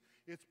Jesus,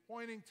 it's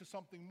pointing to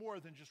something more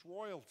than just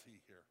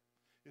royalty here.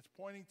 It's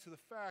pointing to the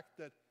fact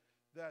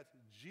that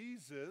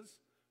Jesus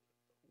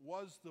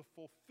was the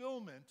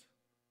fulfillment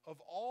of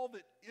all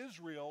that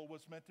Israel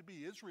was meant to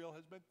be. Israel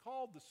has been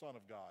called the Son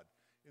of God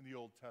in the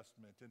Old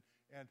Testament.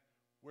 And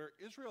where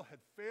Israel had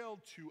failed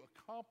to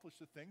accomplish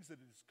the things that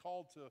it is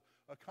called to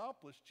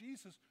accomplish,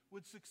 Jesus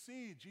would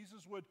succeed.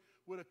 Jesus would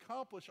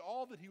accomplish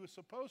all that he was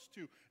supposed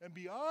to. And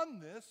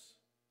beyond this,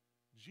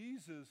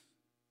 Jesus,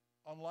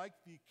 unlike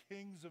the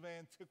kings of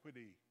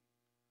antiquity,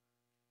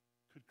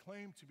 could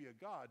claim to be a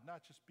God,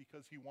 not just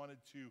because he wanted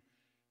to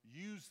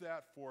use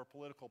that for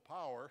political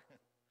power, but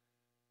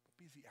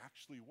because he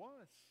actually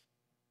was.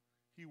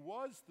 He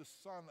was the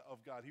Son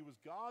of God. He was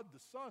God the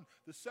Son,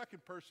 the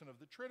second person of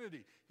the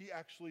Trinity. He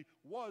actually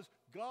was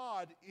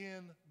God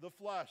in the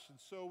flesh. And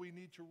so we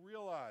need to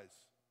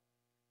realize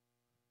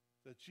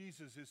that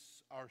Jesus is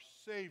our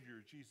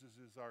Savior. Jesus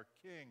is our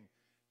King.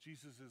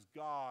 Jesus is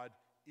God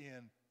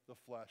in the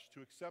flesh.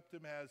 To accept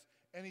him as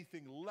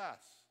anything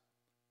less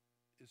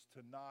is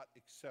to not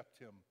accept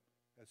him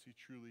as he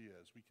truly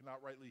is. We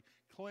cannot rightly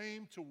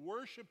claim to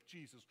worship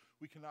Jesus.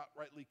 We cannot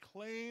rightly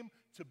claim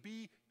to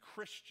be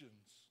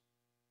Christians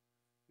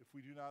if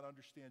we do not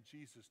understand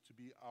Jesus to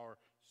be our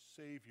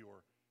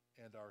Savior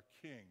and our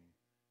King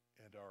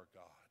and our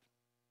God.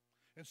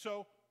 And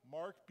so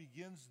Mark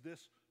begins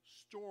this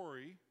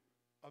story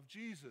of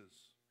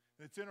Jesus.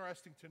 And it's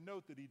interesting to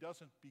note that he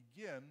doesn't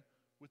begin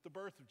with the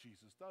birth of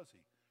Jesus, does he?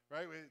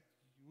 Right?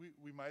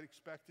 We might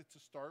expect it to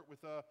start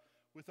with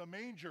a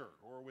manger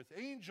or with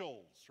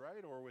angels,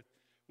 right? Or with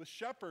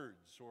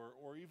shepherds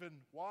or even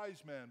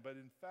wise men. But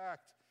in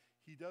fact,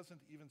 he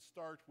doesn't even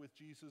start with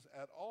Jesus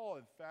at all.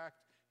 In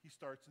fact, he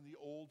starts in the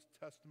Old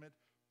Testament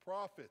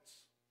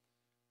prophets.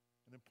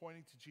 And in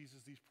pointing to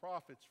Jesus, these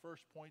prophets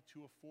first point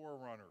to a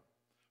forerunner,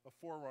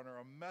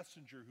 a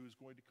messenger who is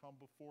going to come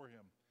before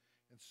him.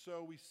 And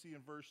so we see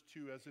in verse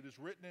 2, as it is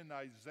written in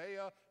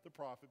Isaiah the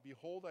prophet,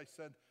 "Behold, I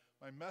send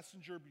my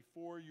messenger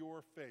before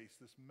your face."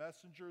 This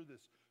messenger,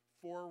 this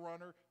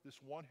forerunner, this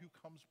one who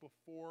comes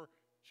before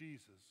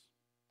Jesus,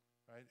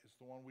 right, is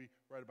the one we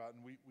read about.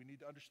 And we need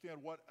to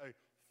understand what a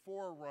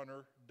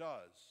forerunner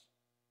does.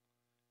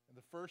 And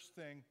the first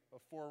thing a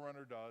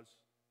forerunner does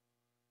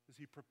is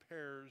he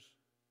prepares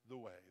the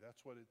way.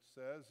 That's what it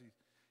says.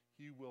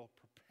 He will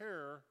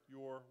prepare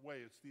your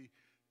way. It's the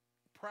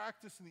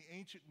practice in the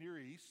ancient Near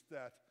East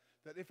that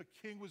if a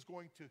king was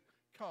going to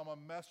come, a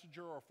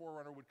messenger or a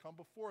forerunner would come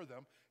before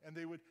them, and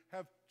they would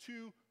have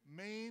two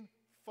main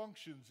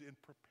functions in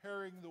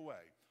preparing the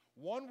way.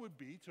 One would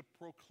be to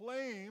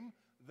proclaim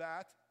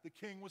that the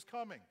king was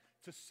coming,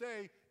 to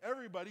say,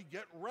 everybody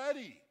get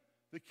ready.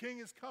 The king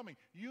is coming.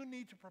 You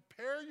need to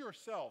prepare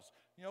yourselves.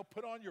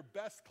 Put on your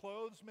best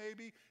clothes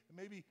maybe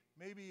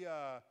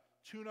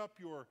tune up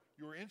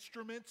your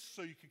instruments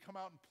so you can come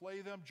out and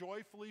play them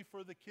joyfully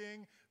for the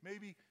king.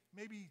 Maybe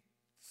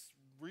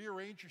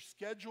rearrange your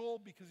schedule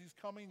because he's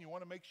coming. You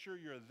want to make sure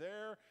you're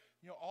there.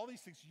 All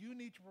these things. You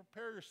need to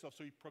prepare yourself.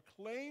 So he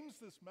proclaims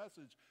this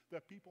message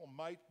that people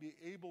might be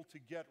able to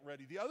get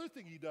ready. The other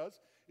thing he does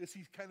is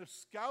he kind of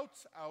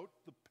scouts out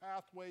the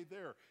pathway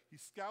there. He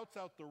scouts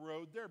out the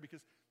road there,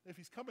 because if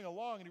he's coming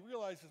along and he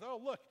realizes,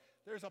 oh, look,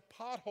 there's a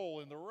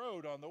pothole in the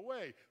road on the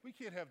way. We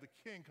can't have the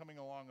king coming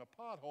along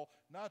a pothole.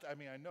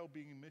 I know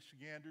being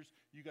Michiganders,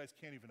 you guys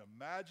can't even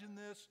imagine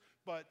this,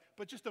 but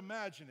just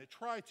imagine it.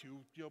 Try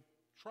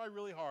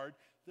really hard.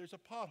 There's a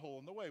pothole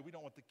in the way. We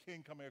don't want the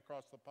king coming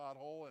across the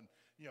pothole and,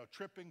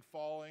 tripping,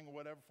 falling,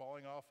 whatever,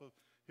 falling off of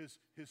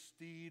his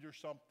steed or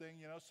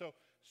something,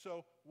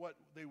 So what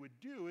they would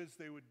do is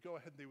they would go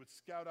ahead and they would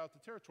scout out the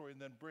territory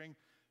and then bring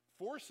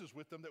forces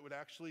with them that would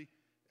actually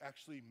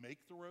actually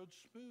make the road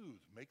smooth,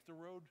 make the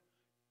road,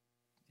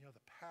 the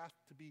path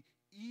to be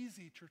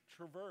easy to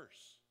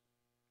traverse.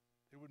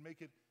 They would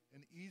make it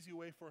an easy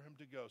way for him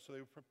to go. So they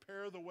would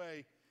prepare the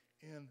way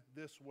in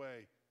this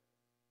way.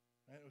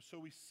 And so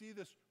we see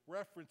this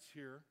reference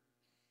here.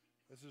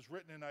 This is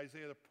written in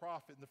Isaiah the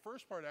prophet. And the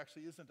first part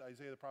actually isn't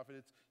Isaiah the prophet.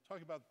 It's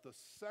talking about the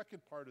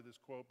second part of this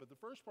quote. But the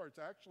first part's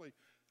actually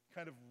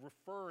kind of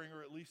referring,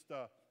 or at least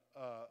a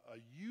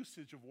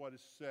usage of what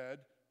is said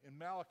in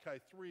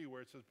Malachi 3,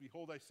 where it says,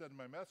 "Behold, I send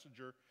my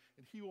messenger,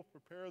 and he will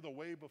prepare the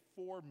way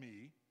before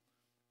me.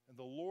 And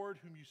the Lord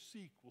whom you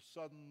seek will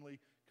suddenly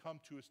come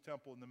to his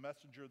temple, and the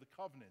messenger of the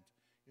covenant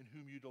in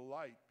whom you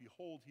delight.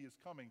 Behold, he is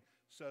coming,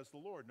 says the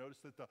Lord." Notice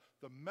that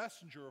the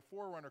messenger or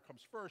forerunner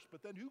comes first,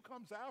 but then who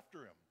comes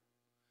after him?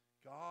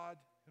 God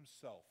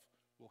himself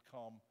will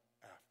come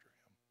after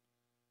him.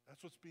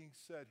 That's what's being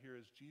said here,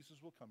 as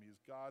Jesus will come. He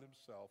is God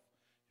himself.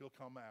 He'll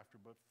come after.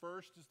 But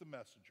first is the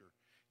messenger.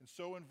 And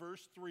so in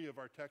verse 3 of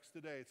our text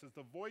today, it says,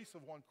 "The voice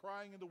of one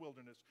crying in the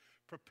wilderness,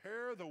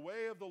 prepare the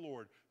way of the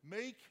Lord,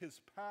 make his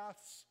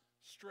paths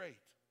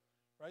straight."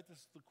 Right? This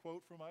is the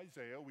quote from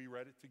Isaiah. We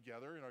read it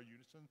together in our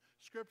unison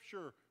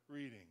scripture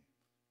reading.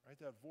 Right?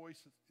 That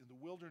voice in the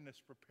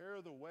wilderness,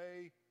 prepare the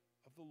way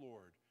of the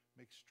Lord.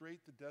 Make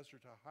straight the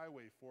desert a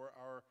highway for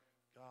our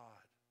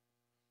God.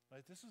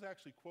 Right? This is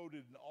actually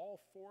quoted in all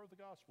four of the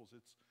Gospels.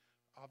 It's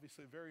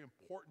obviously a very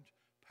important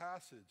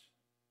passage.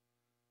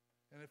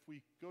 And if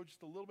we go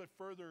just a little bit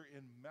further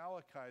in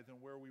Malachi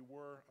than where we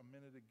were a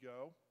minute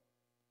ago,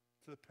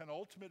 to the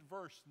penultimate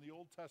verse in the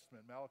Old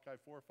Testament, Malachi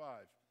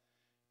 4:5.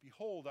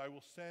 "Behold, I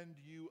will send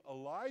you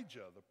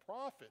Elijah, the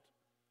prophet,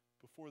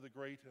 before the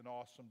great and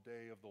awesome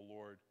day of the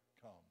Lord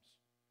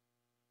comes."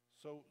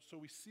 So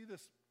we see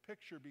this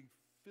picture being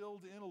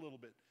filled in a little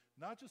bit.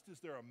 Not just is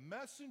there a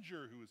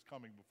messenger who is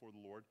coming before the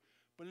Lord,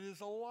 but it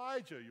is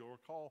Elijah. You'll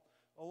recall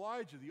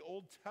Elijah, the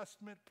Old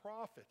Testament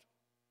prophet.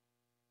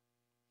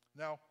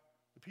 Now,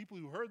 the people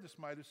who heard this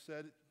might have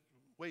said,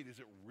 "Wait, is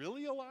it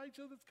really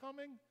Elijah that's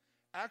coming?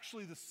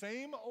 Actually the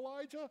same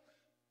Elijah?"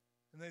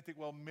 And they think,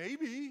 well,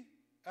 maybe,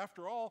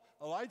 after all,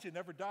 Elijah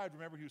never died.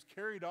 Remember, he was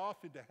carried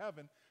off into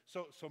heaven.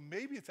 So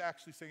maybe it's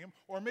actually saying him,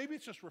 or maybe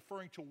it's just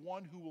referring to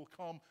one who will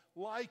come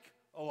like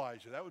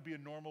Elijah. That would be a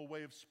normal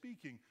way of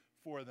speaking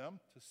for them,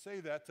 to say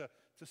that,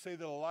 to say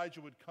that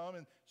Elijah would come.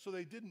 And so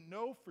they didn't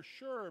know for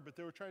sure, but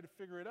they were trying to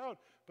figure it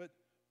out. But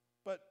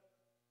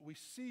we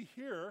see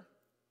here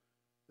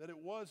that it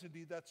was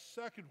indeed that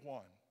second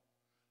one.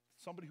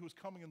 Somebody who was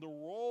coming in the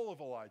role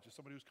of Elijah,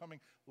 somebody who's coming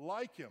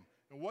like him.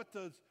 And what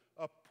does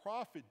a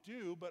prophet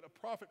do? But a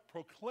prophet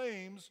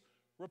proclaims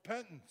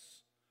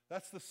repentance.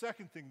 That's the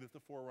second thing that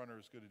the forerunner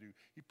is going to do.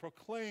 He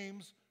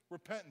proclaims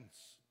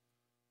repentance.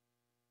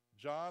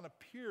 John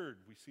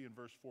appeared, we see in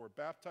verse 4,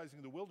 baptizing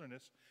in the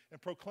wilderness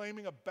and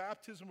proclaiming a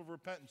baptism of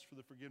repentance for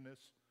the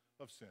forgiveness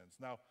of sins.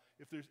 Now,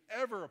 if there's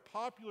ever a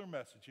popular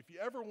message, if you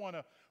ever want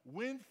to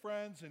win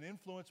friends and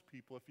influence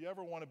people, if you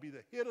ever want to be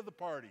the hit of the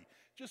party,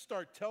 just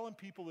start telling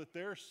people that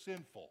they're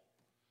sinful,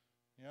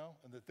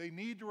 and that they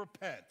need to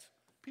repent.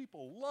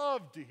 People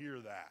love to hear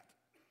that.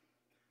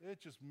 It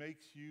just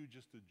makes you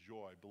just a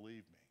joy,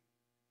 believe me.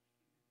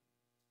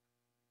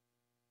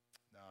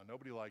 Now,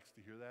 nobody likes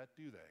to hear that,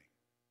 do they?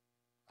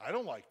 I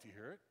don't like to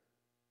hear it.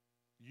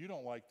 You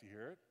don't like to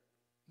hear it.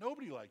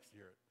 Nobody likes to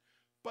hear it.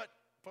 But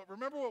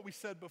remember what we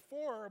said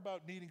before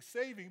about needing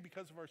saving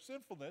because of our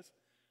sinfulness.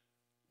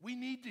 We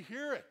need to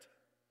hear it.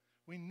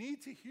 We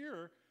need to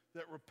hear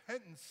that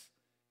repentance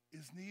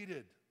is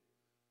needed.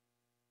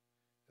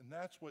 And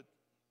that's what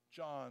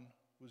John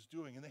was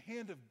doing. And the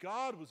hand of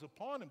God was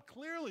upon him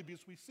clearly,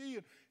 because we see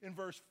in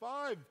verse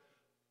 5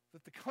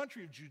 that the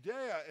country of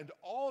Judea and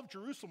all of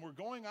Jerusalem were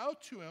going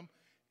out to him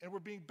and were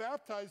being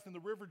baptized in the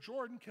river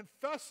Jordan,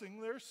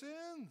 confessing their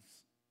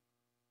sins.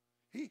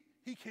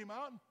 He came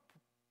out and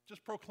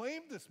just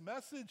proclaimed this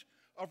message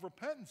of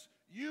repentance.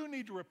 You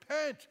need to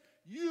repent.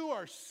 You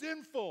are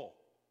sinful.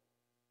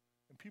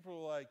 And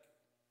people were like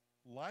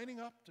lining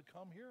up to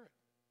come hear it.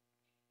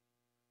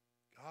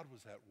 God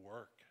was at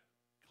work,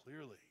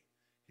 clearly.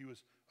 He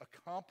was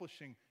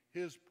accomplishing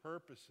his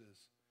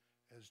purposes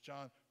as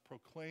John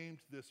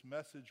proclaimed this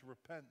message of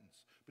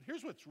repentance. But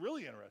here's what's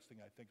really interesting,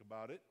 I think,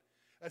 about it.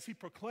 As he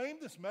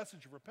proclaimed this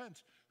message of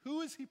repentance,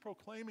 who is he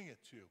proclaiming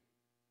it to?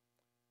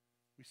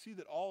 We see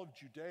that all of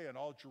Judea and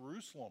all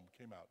Jerusalem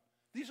came out.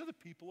 These are the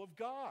people of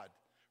God,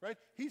 right?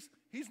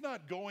 He's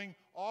not going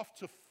off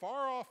to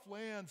far-off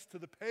lands to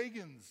the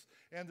pagans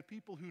and the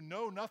people who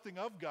know nothing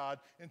of God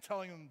and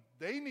telling them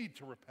they need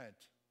to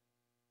repent.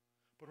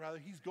 But rather,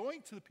 he's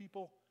going to the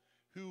people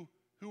who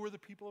are the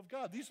people of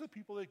God. These are the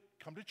people that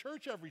come to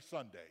church every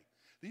Sunday.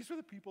 These are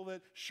the people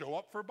that show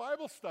up for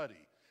Bible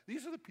study.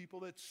 These are the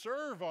people that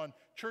serve on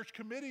church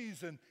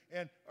committees and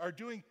are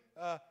doing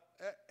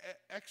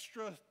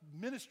extra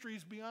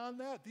ministries beyond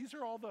that. These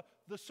are all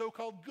the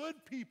so-called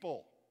good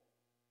people.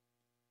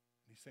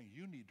 And he's saying,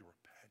 you need to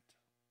repent.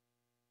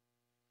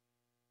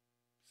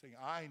 He's saying,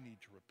 I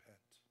need to repent.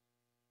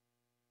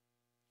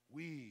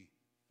 We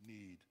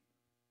need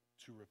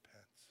to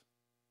repent.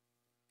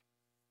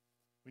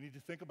 We need to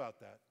think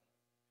about that.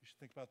 We should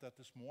think about that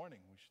this morning.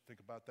 We should think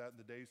about that in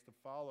the days to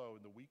follow,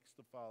 in the weeks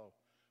to follow.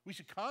 We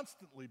should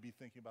constantly be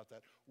thinking about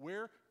that.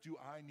 Where do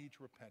I need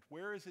to repent?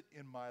 Where is it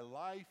in my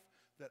life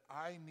that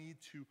I need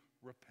to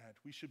repent?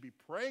 We should be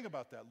praying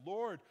about that.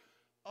 Lord,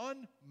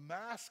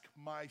 unmask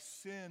my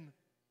sin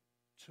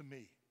to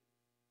me.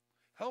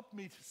 Help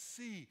me to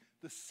see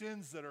the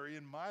sins that are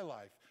in my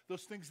life,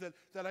 those things that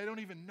I don't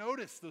even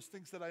notice, those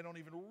things that I don't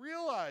even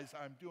realize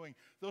I'm doing,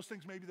 those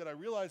things maybe that I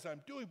realize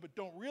I'm doing but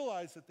don't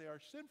realize that they are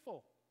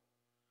sinful.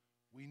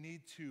 We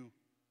need to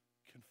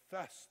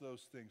confess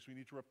those things. We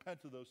need to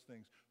repent of those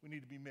things. We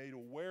need to be made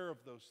aware of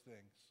those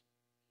things.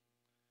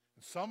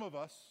 And some of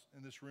us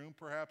in this room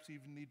perhaps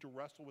even need to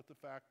wrestle with the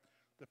fact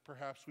that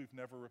perhaps we've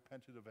never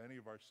repented of any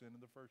of our sin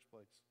in the first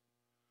place.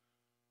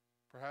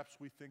 Perhaps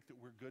we think that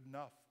we're good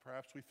enough.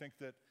 Perhaps we think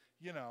that,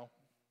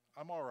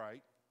 I'm all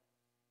right.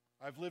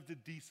 I've lived a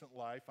decent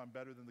life. I'm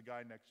better than the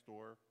guy next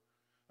door.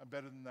 I'm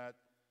better than that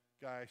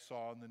guy I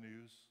saw in the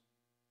news.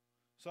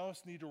 Some of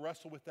us need to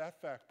wrestle with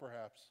that fact,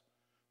 perhaps,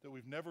 that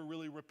we've never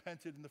really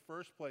repented in the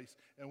first place,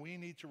 and we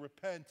need to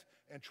repent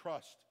and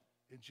trust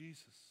in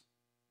Jesus.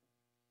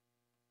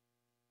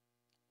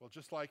 Well,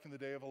 just like in the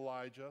day of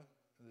Elijah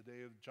and the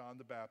day of John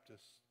the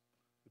Baptist,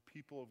 the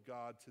people of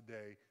God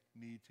today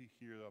need to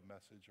hear a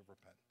message of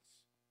repentance.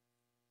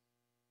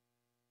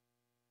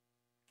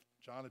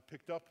 John had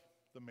picked up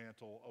the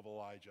mantle of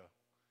Elijah.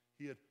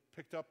 He had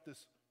picked up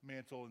this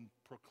mantle and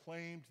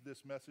proclaimed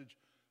this message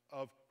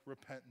of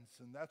repentance.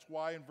 And that's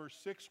why in verse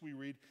 6 we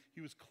read,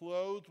 he was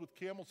clothed with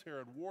camel's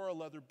hair and wore a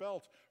leather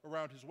belt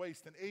around his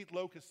waist and ate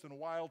locusts and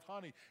wild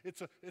honey.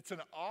 It's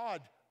an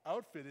odd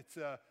outfit. It's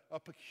a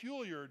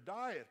peculiar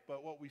diet.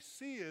 But what we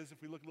see is,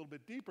 if we look a little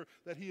bit deeper,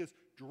 that he is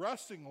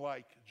dressing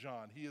like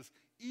John. He is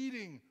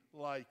eating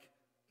like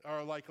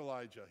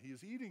Elijah. He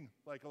is eating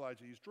like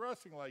Elijah. He's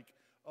dressing like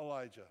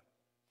Elijah.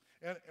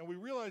 And we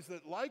realize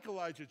that like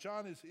Elijah,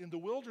 John is in the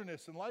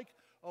wilderness, and like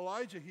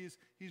Elijah,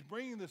 he's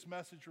bringing this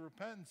message of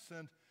repentance.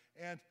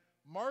 And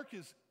Mark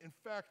is, in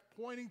fact,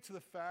 pointing to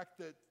the fact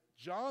that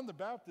John the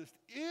Baptist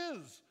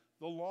is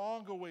the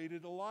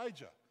long-awaited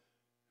Elijah,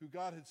 who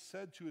God had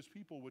said to his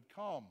people would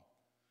come.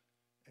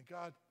 And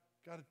God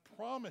had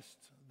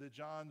promised that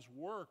John's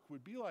work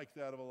would be like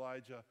that of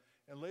Elijah.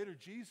 And later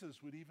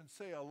Jesus would even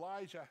say,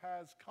 Elijah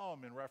has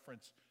come, in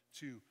reference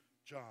to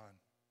John.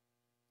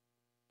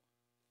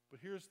 But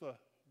here's the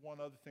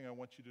one other thing I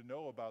want you to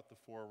know about the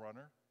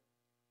forerunner,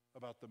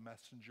 about the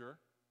messenger.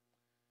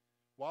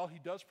 While he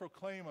does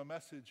proclaim a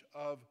message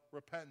of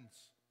repentance,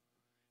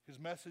 his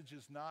message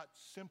is not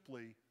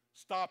simply,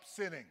 stop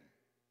sinning.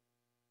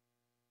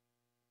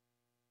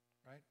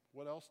 Right?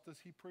 What else does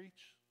he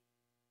preach?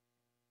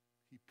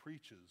 He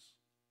preaches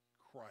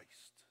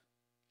Christ.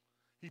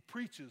 He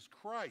preaches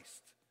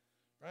Christ,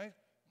 right?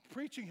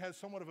 Preaching has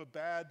somewhat of a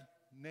bad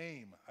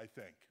name, I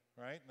think,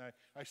 right? And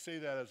I say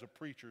that as a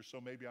preacher, so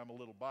maybe I'm a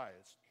little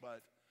biased,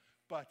 but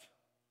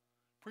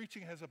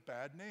preaching has a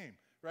bad name,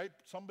 right?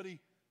 Somebody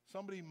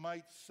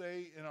might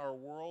say in our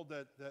world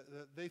that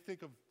they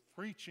think of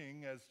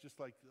preaching as just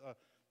like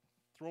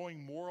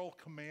throwing moral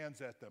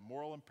commands at them,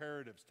 moral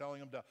imperatives,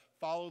 telling them to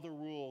follow the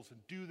rules and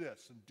do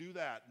this and do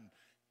that and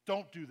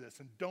don't do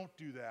this and don't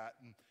do that.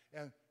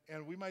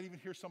 And we might even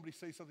hear somebody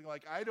say something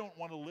like, I don't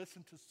want to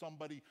listen to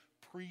somebody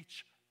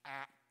preach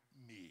at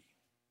me,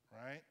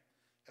 right?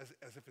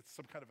 As if it's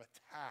some kind of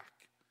attack.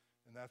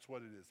 And that's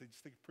what it is. They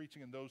just think of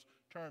preaching in those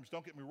terms.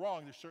 Don't get me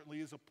wrong, there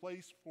certainly is a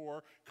place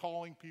for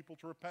calling people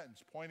to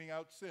repentance, pointing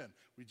out sin.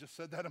 We just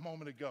said that a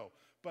moment ago.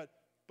 But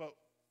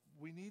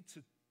we need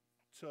to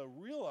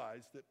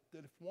realize that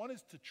if one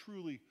is to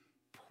truly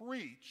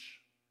preach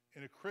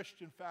in a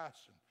Christian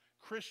fashion,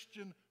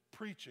 Christian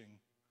preaching,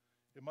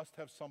 it must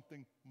have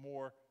something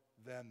more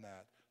than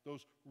that.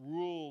 Those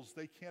rules,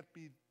 they can't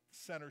be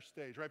center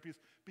stage, right?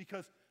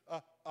 Because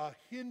a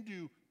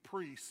Hindu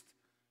priest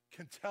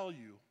can tell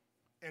you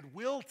and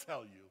will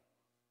tell you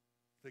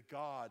that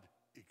God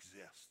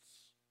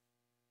exists.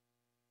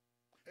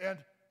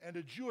 And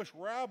a Jewish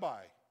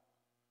rabbi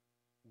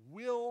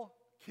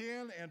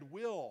can and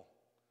will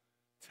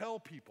tell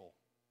people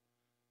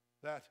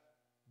that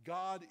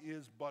God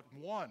is but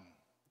one.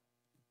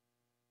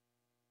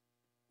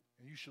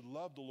 And you should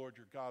love the Lord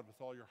your God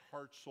with all your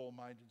heart, soul,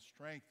 mind, and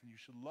strength. And you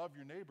should love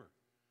your neighbor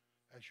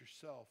as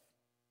yourself.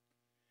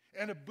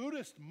 And a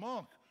Buddhist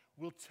monk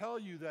will tell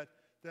you that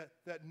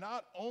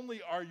not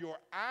only are your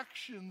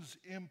actions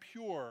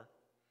impure,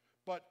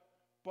 but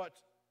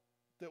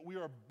that we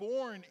are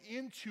born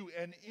into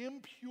an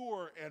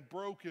impure and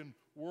broken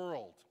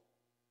world.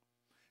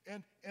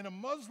 And a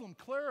Muslim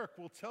cleric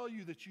will tell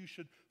you that you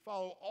should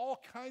follow all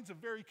kinds of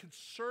very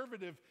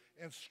conservative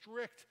and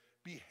strict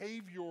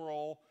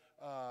behavioral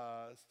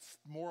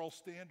moral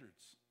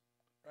standards,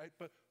 right?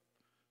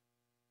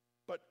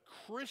 But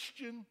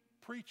Christian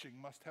preaching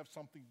must have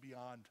something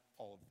beyond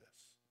all of this,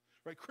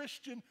 right?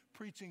 Christian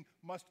preaching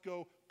must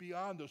go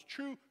beyond those.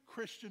 True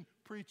Christian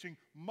preaching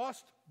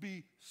must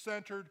be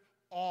centered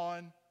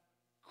on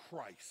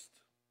Christ.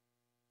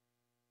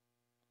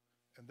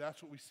 And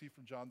that's what we see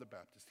from John the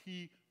Baptist.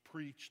 He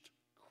preached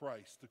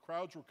Christ. The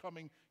crowds were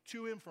coming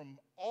to him from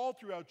all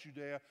throughout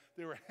Judea.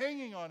 They were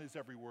hanging on his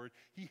every word.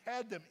 He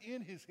had them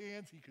in his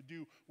hands. He could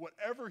do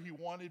whatever he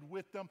wanted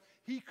with them.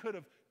 He could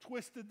have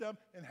twisted them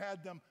and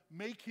had them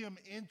make him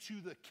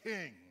into the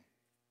king.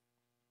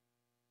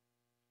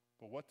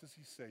 But what does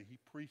he say? He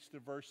preached in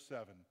verse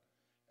 7,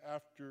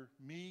 "After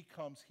me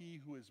comes he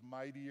who is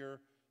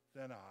mightier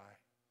than I,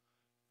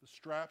 the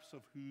straps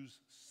of whose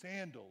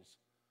sandals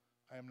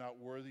I am not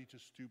worthy to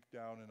stoop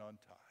down and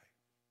untie."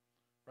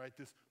 Right?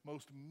 This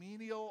most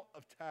menial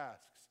of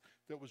tasks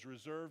that was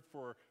reserved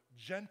for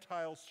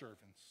Gentile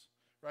servants.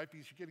 Right?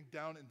 Because you're getting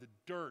down in the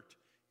dirt,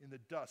 in the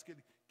dust,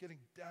 getting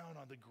down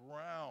on the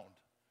ground.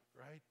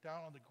 Right?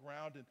 Down on the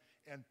ground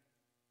and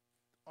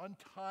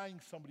untying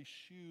somebody's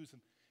shoes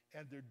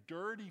and their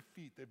dirty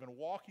feet. They've been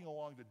walking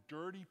along the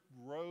dirty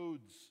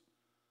roads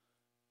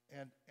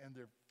and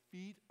their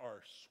feet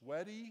are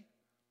sweaty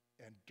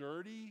and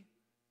dirty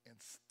and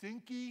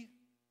stinky,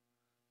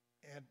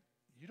 and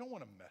you don't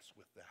want to mess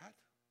with that,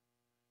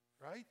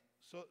 right?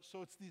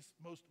 So it's these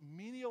most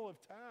menial of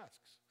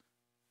tasks.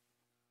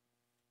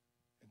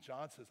 And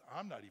John says,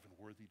 I'm not even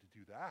worthy to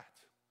do that.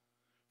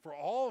 For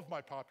all of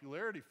my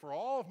popularity, for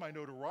all of my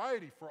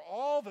notoriety, for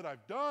all that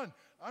I've done,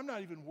 I'm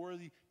not even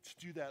worthy to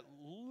do that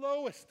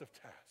lowest of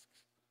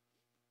tasks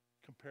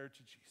compared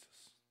to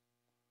Jesus.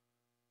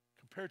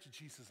 Compared to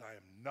Jesus, I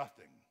am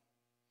nothing.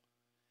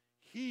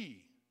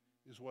 He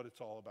is what it's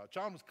all about.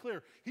 John was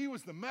clear. He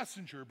was the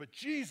messenger, but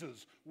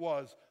Jesus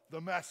was the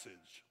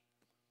message.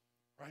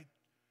 Right?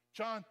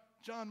 John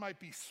might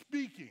be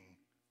speaking,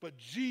 but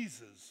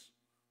Jesus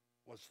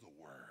was the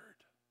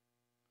word.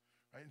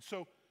 Right? And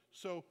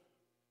so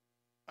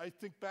I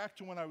think back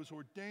to when I was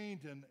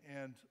ordained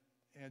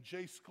and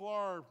Jay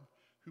Sklar,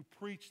 who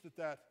preached at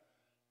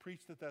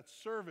that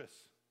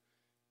service,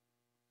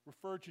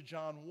 referred to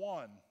John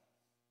 1.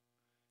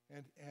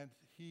 And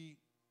he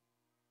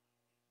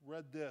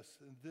read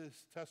this, in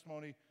this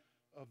testimony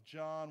of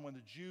John, when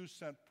the Jews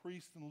sent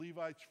priests and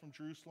Levites from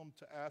Jerusalem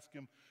to ask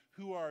him,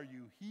 "Who are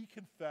you?" He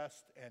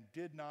confessed and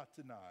did not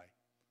deny,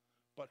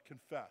 but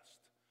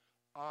confessed,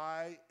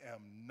 "I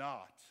am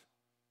not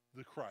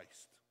the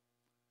Christ."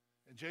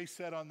 And Jay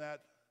said on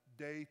that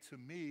day to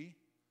me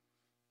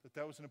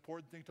that was an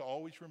important thing to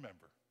always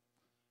remember.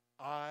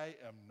 I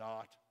am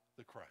not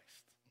the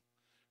Christ,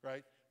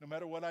 right? No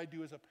matter what I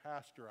do as a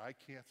pastor, I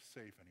can't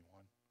save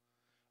anyone.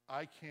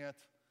 I can't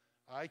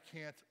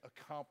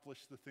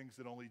accomplish the things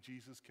that only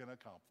Jesus can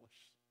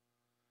accomplish,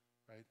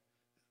 right?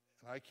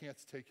 And I can't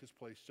take his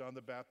place. John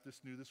the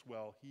Baptist knew this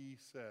well. He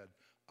said,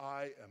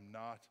 I am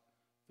not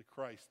the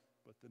Christ.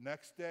 But the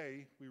next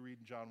day, we read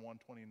in John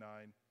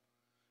 1:29,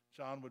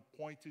 John would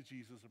point to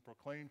Jesus and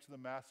proclaim to the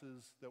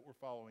masses that were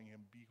following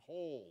him,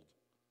 "Behold,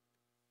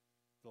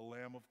 the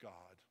Lamb of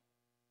God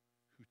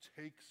who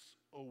takes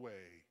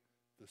away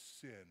the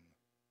sin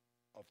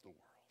of the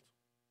world."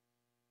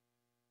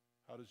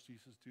 How does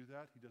Jesus do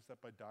that? He does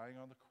that by dying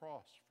on the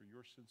cross for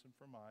your sins and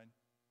for mine.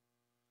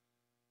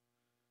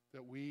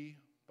 That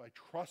we, by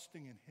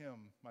trusting in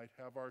him, might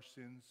have our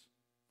sins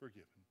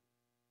forgiven.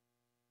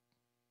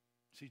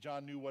 See,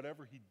 John knew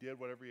whatever he did,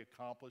 whatever he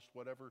accomplished,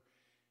 whatever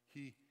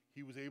he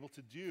was able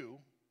to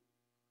do,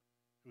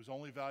 it was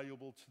only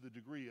valuable to the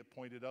degree it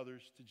pointed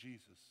others to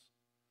Jesus.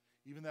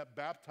 Even that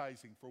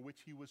baptizing for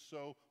which he was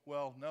so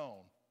well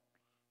known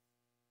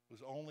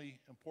was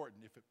only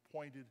important if it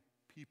pointed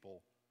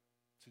people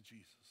to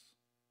Jesus.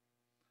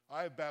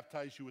 I have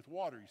baptized you with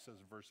water, he says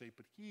in verse 8,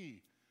 but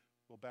he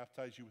will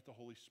baptize you with the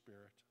Holy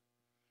Spirit.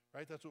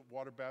 Right? That's what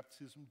water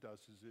baptism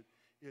does, is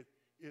it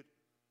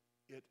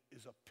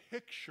is a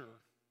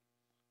picture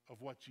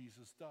of what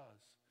Jesus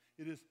does.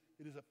 It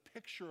is a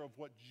picture of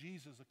what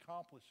Jesus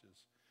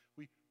accomplishes.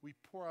 We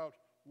pour out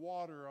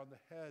water on the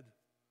head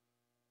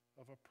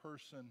of a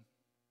person,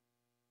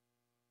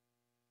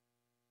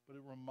 but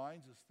it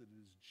reminds us that it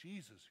is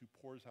Jesus who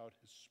pours out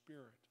his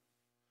Spirit.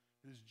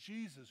 It is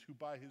Jesus who,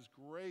 by his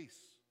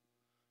grace,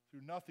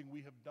 through nothing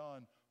we have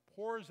done,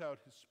 pours out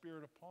his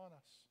Spirit upon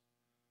us.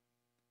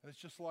 And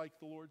it's just like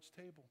the Lord's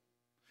table.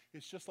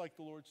 It's just like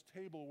the Lord's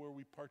table where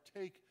we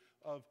partake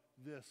of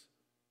this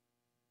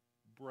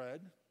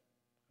bread,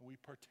 and we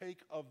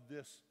partake of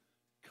this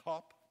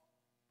cup,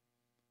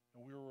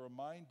 and we are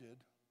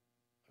reminded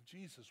of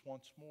Jesus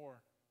once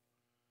more.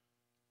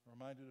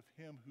 Reminded of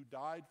him who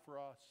died for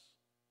us.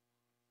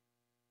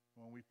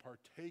 When we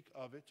partake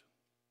of it,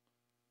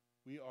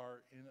 we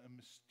are in a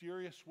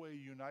mysterious way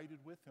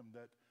united with him,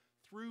 that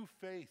through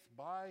faith,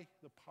 by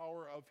the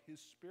power of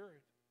his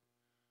Spirit,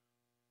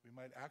 we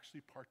might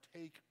actually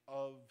partake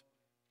of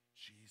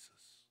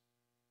Jesus,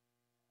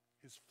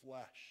 his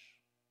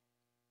flesh,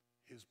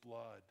 his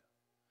blood.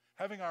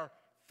 Having our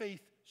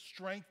faith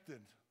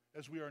strengthened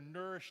as we are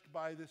nourished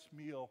by this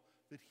meal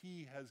that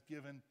he has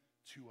given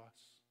to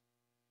us.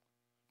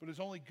 But it's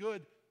only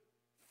good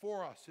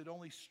for us. It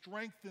only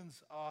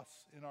strengthens us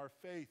in our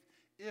faith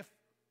if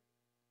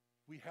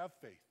we have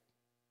faith,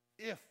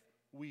 if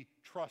we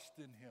trust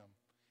in him,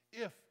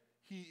 if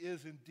he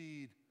is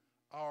indeed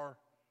our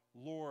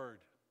Lord,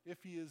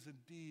 if he is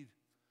indeed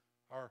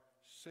our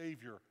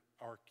Savior,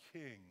 our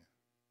King,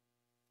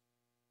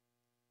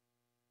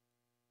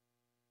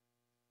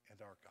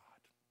 and our God.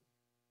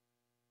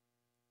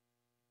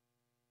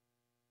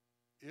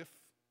 If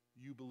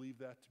you believe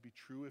that to be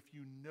true, if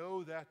you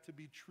know that to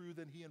be true,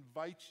 then he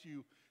invites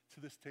you to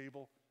this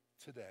table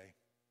today.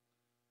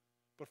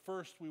 But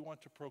first, we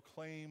want to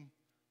proclaim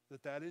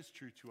that that is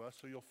true to us.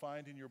 So you'll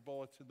find in your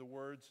bulletin the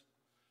words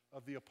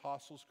of the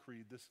Apostles'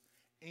 Creed, this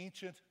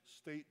ancient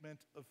statement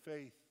of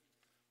faith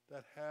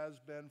that has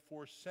been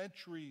for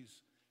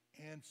centuries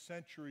and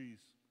centuries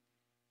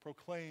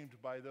proclaimed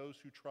by those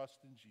who trust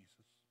in Jesus.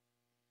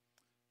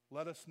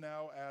 Let us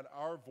now add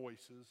our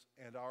voices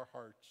and our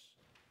hearts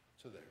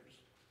to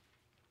theirs.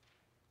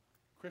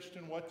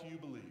 Christian, what do you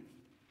believe?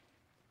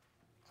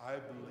 I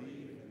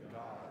believe in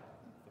God,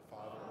 the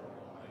Father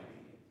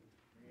Almighty,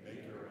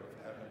 maker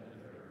of heaven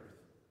and earth.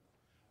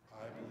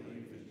 I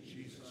believe in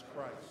Jesus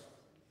Christ,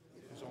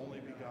 his only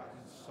begotten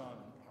Son,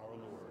 our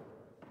Lord,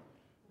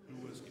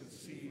 who was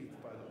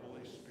conceived by the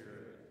Holy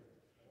Spirit,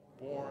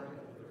 born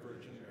of the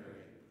Virgin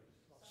Mary,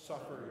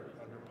 suffered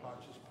under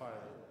Pontius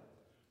Pilate,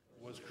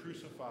 was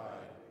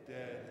crucified,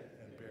 dead,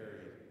 and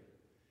buried.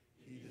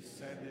 He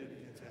descended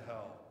into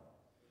hell.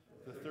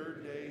 The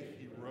third day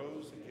he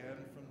rose again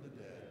from the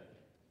dead.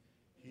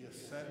 He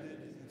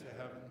ascended into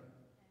heaven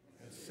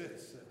and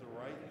sits at the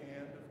right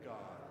hand of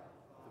God,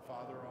 the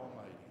Father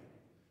Almighty.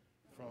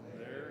 From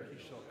there he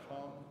shall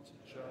come to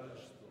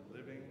judge the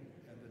living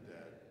and the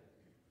dead.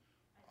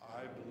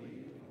 I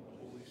believe in the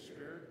Holy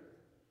Spirit,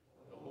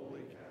 the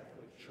Holy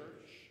Catholic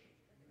Church,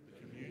 the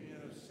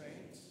communion of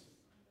saints,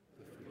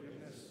 the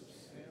forgiveness of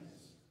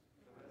sins,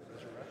 the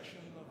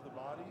resurrection of the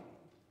body,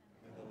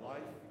 and the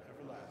life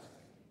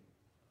everlasting.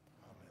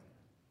 Amen.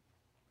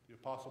 The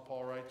Apostle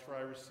Paul writes, "For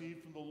I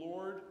received from the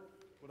Lord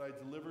what I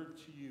delivered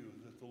to you,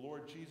 that the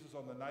Lord Jesus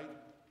on the night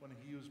when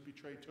he was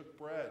betrayed took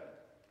bread.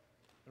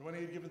 And when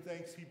he had given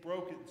thanks, he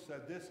broke it and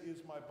said, 'This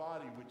is my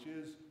body, which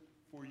is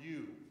for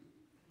you.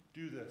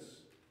 Do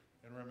this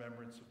in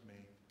remembrance of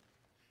me.'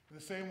 In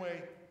the same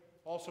way,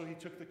 also he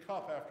took the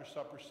cup after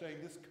supper,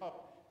 saying, 'This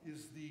cup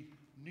is the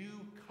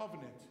new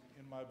covenant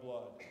in my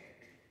blood.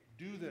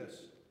 Do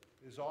this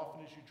as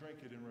often as you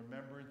drink it in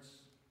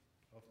remembrance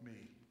of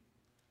me.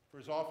 For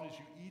as often as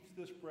you eat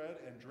this bread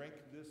and drink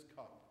this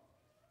cup,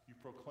 you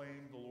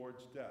proclaim the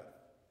Lord's death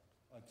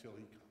until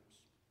he comes.'"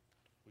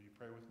 Will you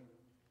pray with me?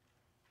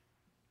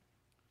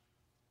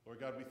 Lord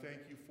God, we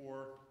thank you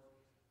for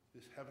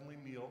this heavenly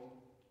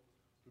meal.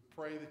 We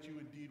pray that you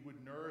indeed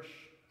would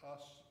nourish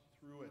us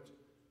through it.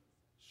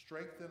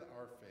 Strengthen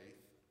our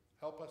faith.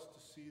 Help us to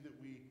see that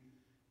we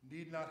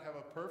need not have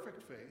a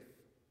perfect faith,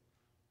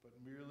 but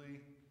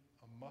merely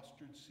a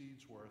mustard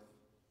seed's worth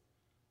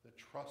that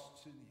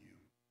trusts in you.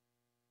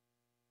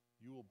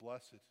 You will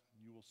bless it,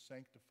 you will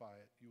sanctify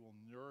it, you will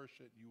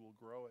nourish it, you will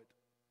grow it.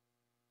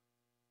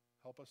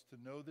 Help us to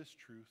know this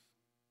truth,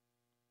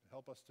 and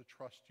help us to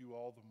trust you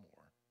all the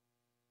more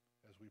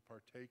as we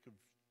partake of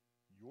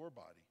your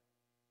body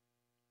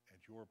and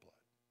your blood.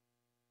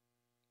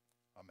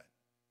 Amen.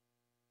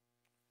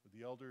 Would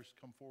the elders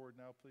come forward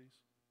now, please?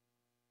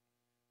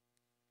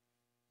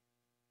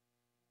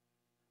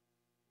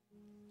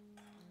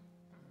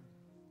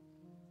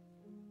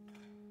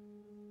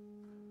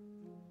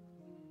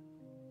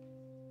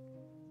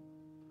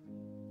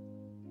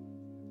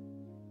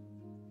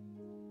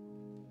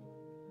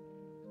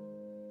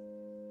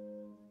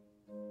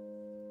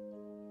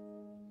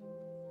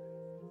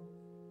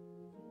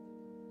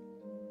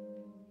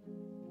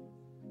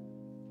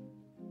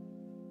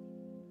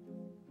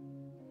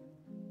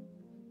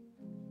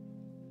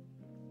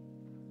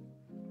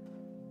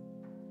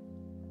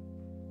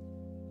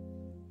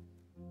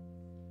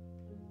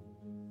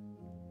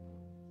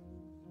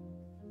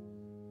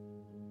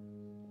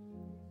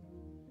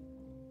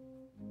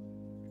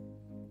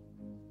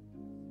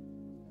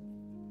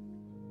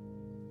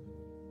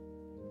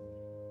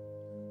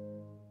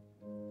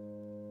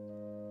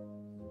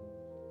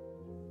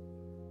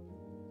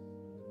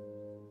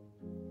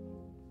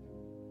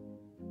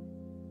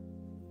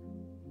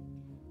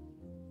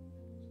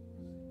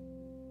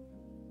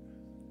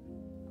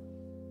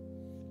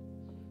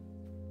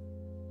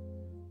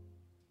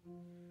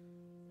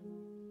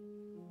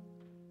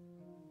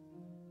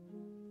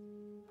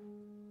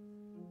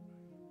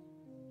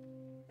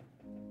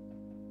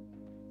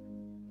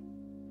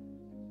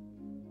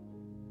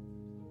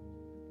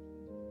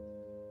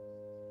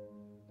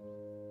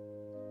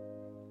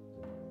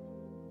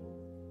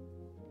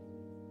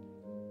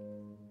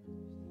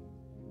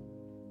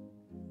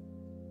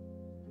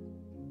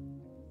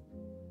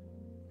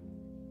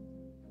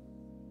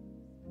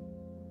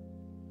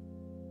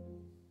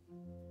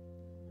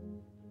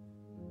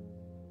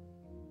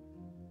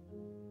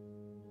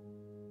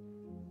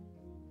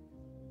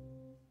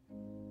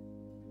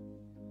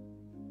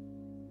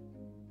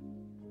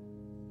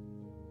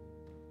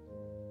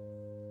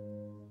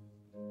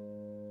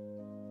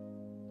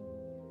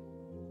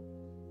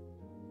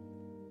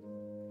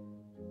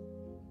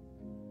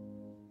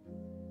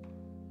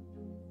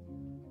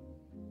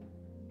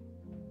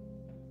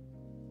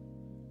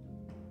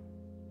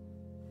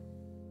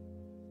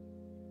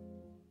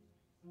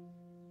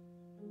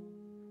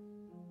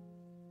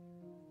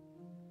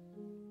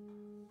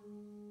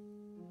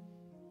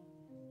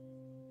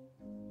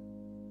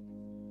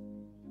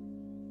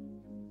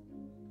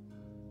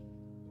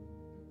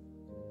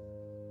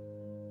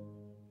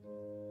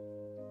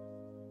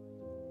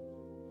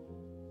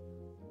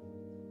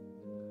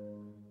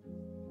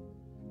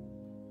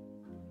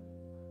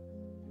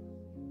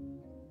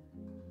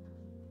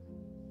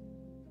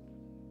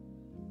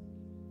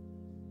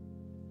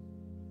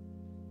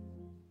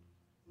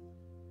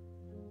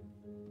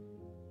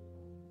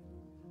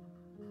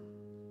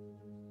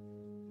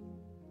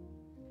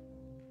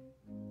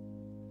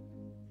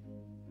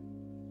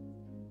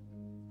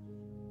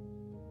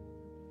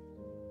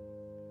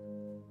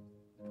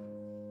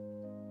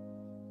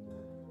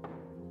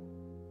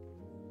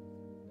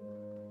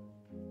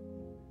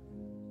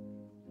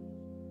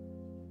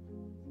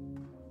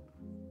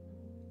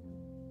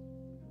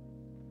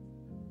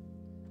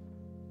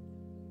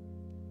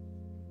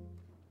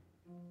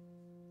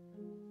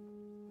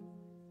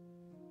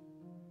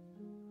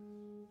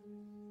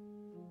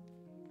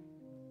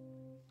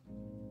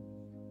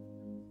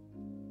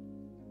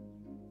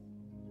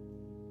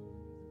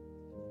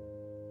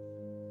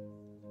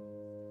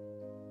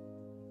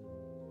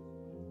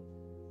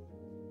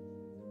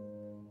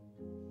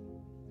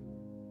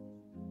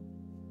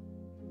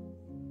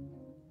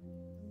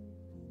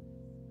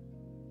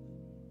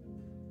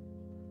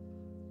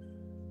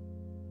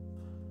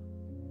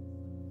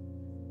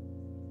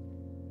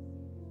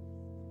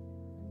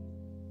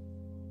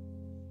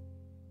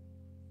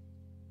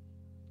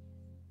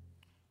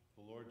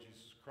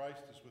 Jesus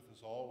Christ is with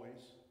us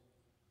always,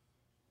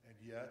 and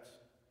yet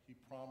he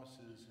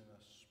promises in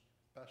a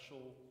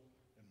special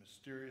and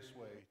mysterious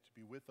way to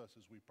be with us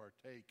as we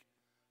partake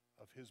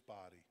of his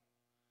body.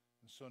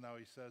 And so now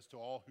he says to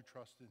all who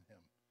trust in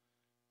him,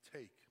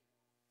 take,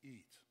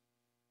 eat,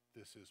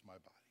 this is my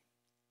body.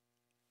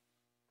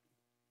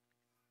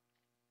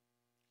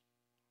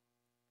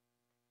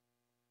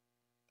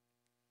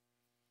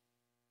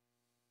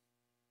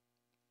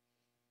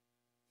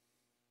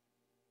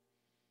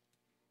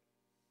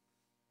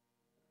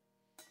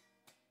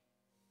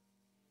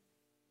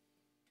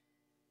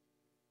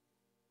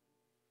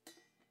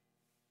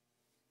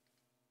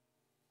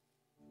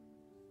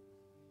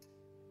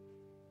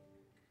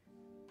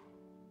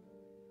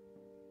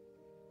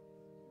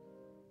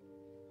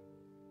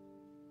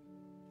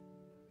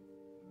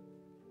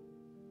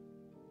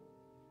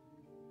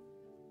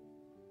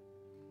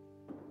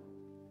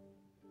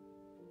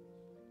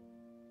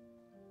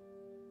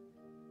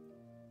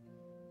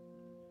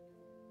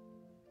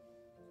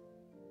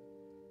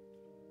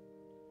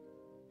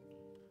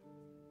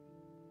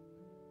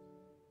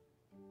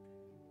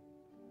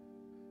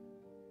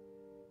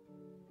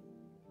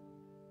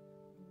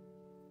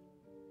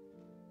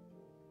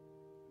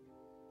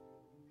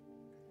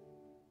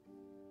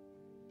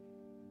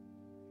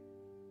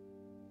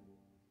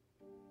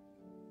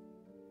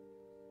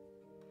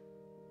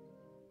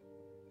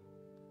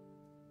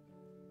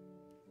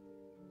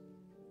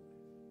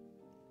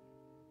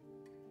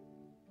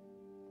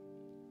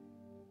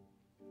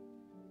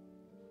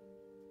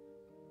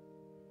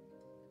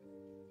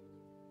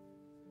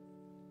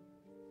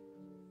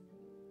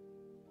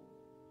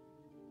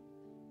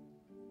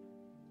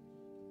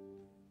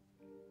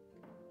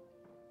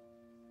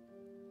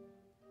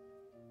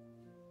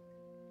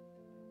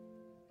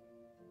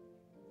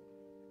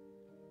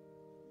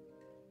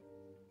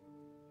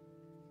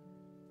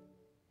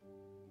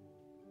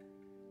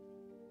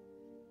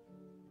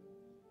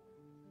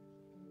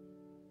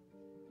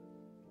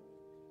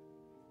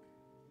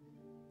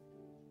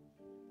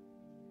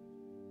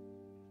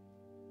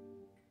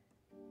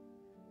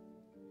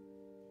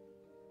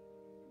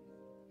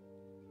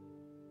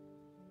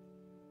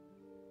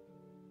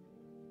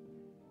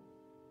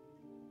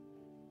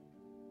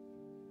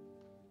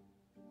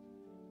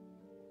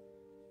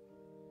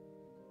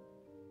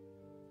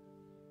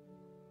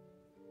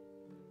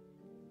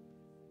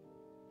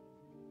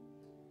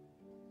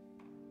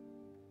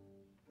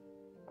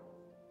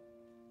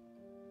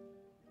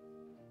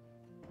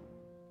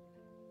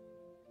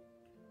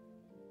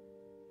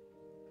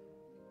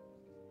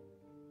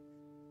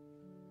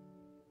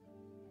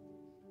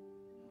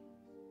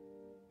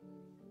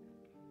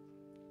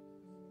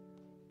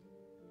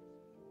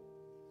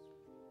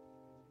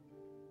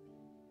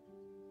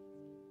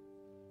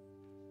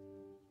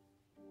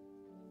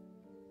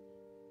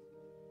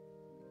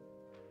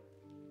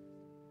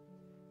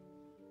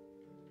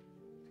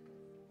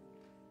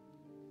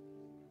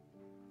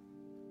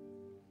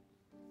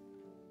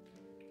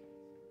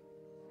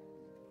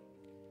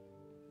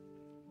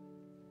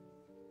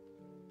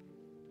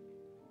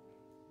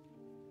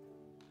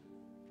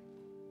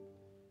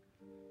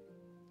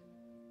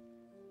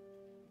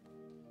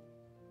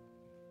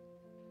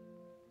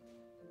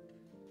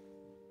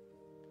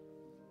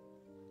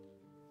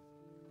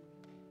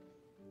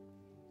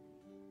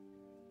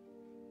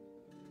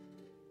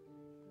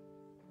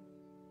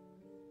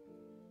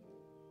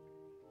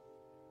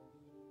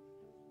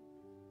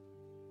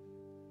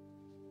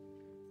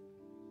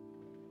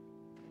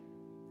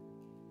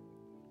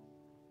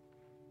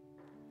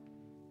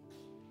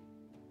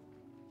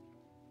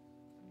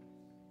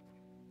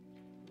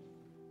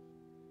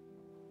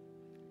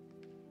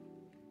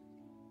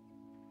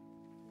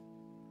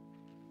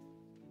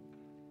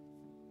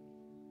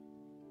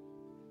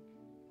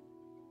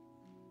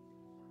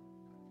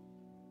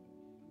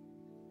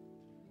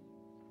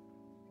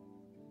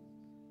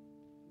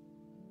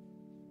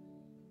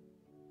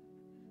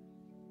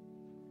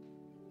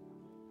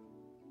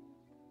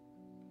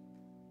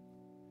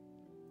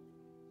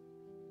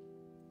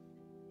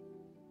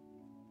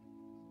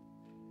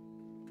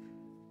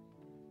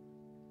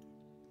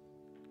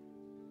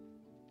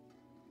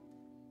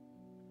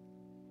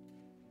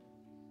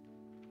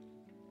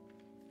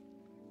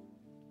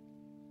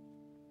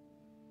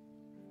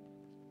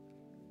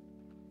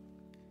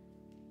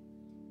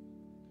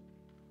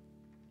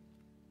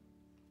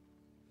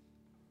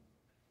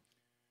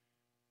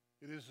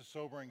 It is a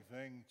sobering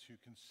thing to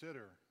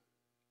consider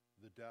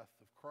the death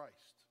of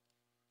Christ,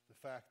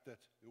 the fact that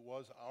it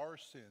was our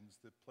sins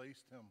that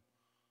placed him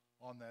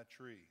on that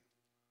tree,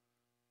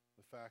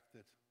 the fact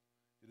that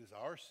it is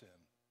our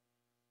sin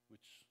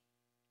which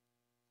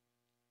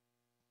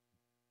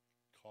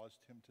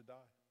caused him to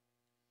die.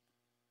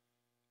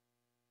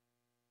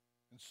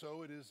 And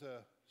so it is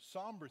a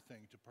somber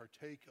thing to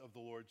partake of the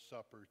Lord's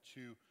Supper,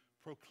 to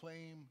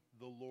proclaim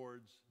the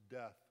Lord's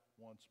death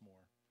once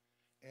more.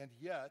 And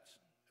yet,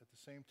 at the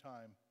same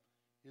time,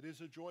 it is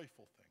a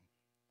joyful thing.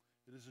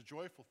 It is a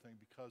joyful thing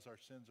because our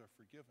sins are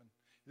forgiven.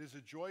 It is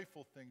a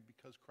joyful thing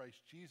because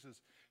Christ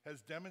Jesus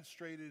has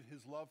demonstrated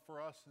his love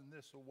for us in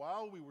this. So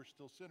while we were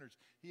still sinners,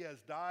 he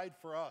has died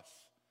for us.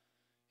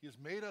 He has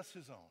made us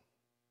his own,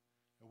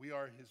 and we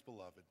are his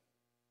beloved,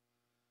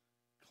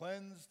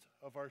 cleansed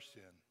of our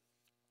sin.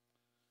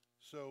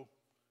 So,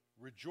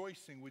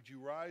 rejoicing, would you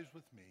rise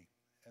with me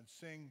and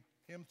sing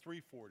hymn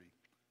 340,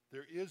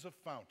 There is a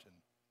Fountain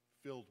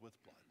Filled with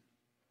Blood.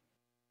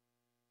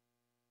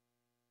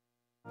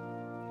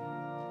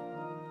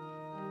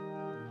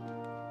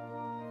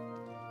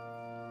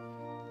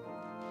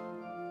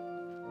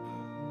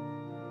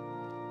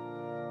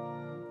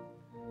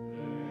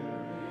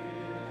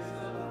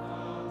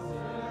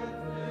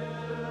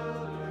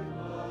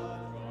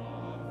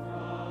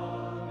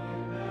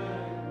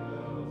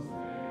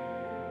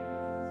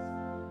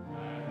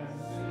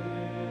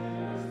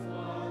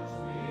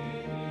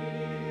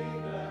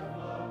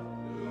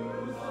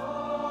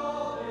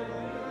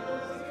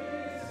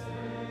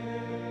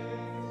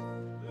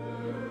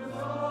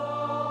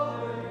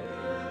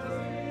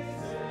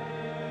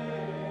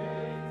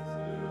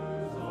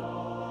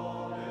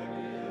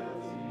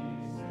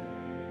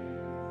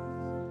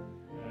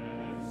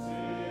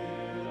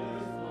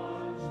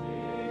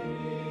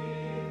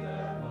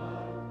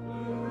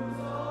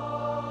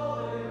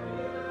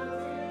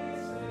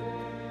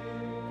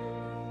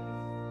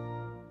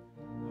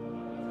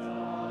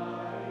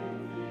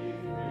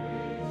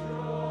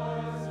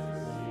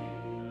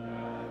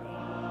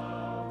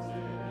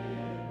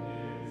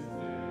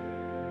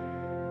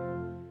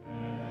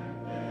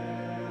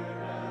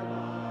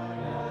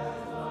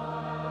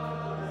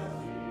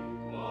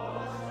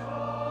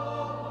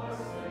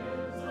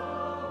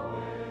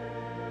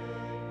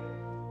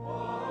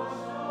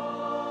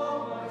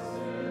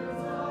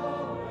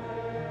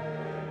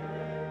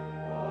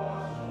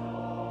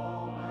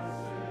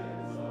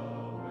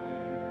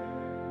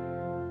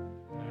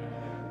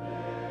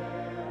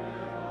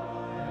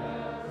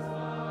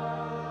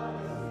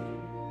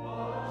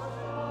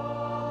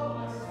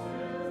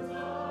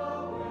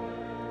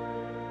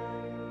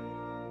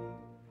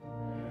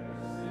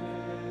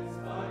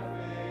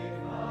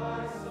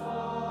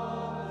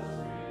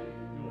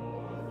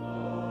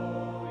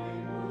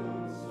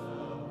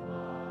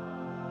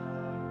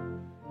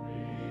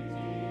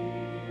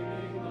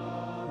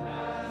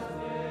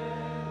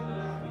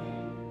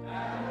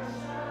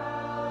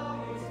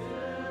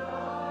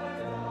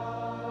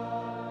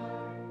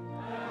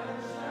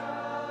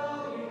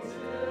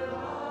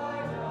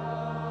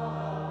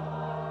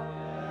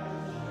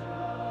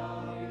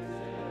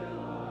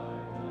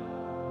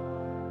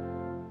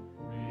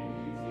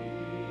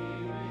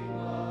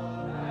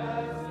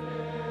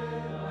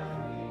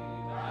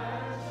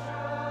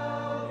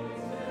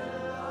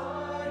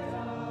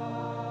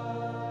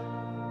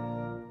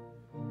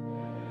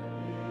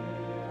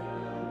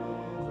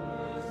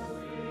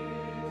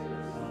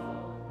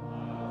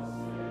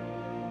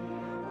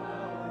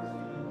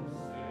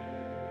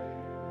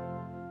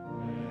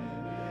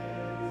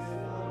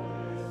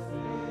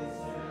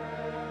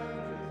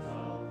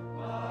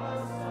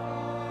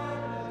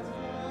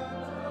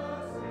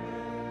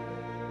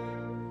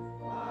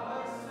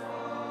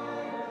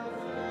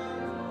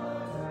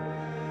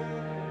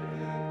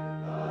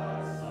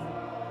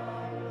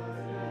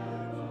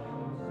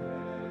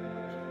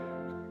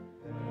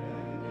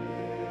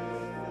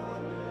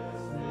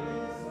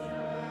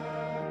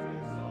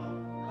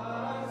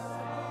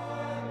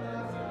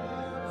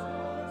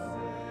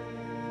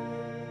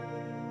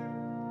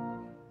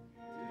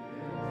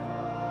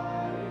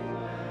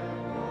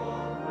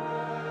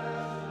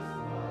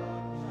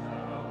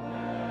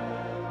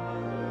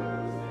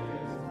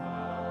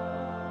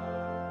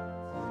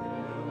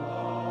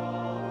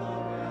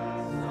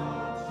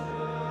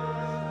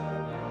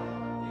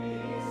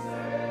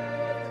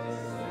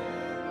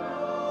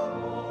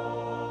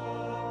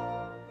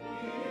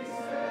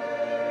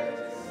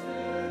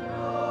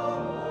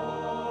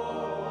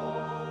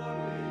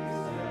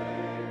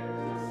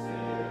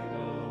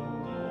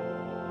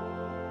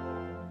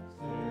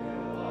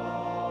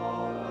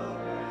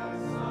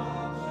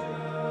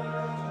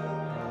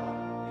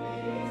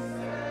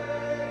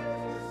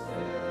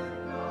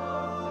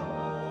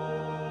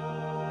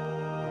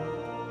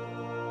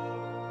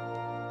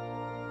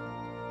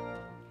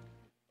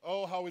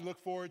 Oh, how we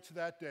look forward to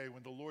that day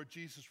when the Lord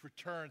Jesus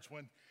returns,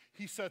 when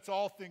he sets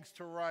all things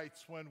to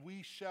rights, when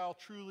we shall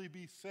truly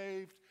be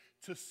saved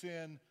to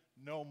sin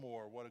no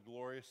more. What a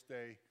glorious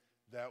day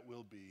that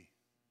will be.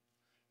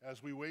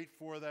 As we wait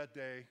for that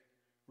day,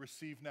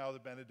 receive now the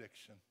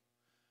benediction.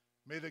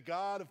 May the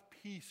God of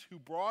peace, who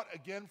brought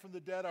again from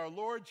the dead our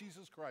Lord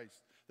Jesus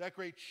Christ, that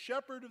great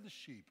shepherd of the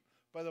sheep,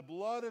 by the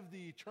blood of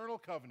the eternal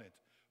covenant,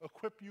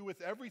 equip you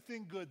with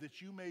everything good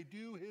that you may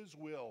do his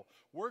will,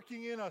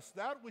 working in us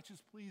that which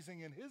is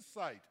pleasing in his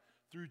sight,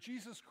 through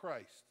Jesus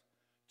Christ,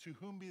 to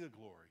whom be the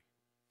glory,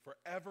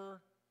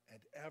 forever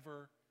and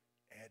ever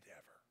and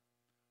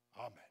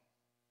ever.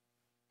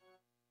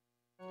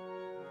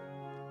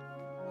 Amen.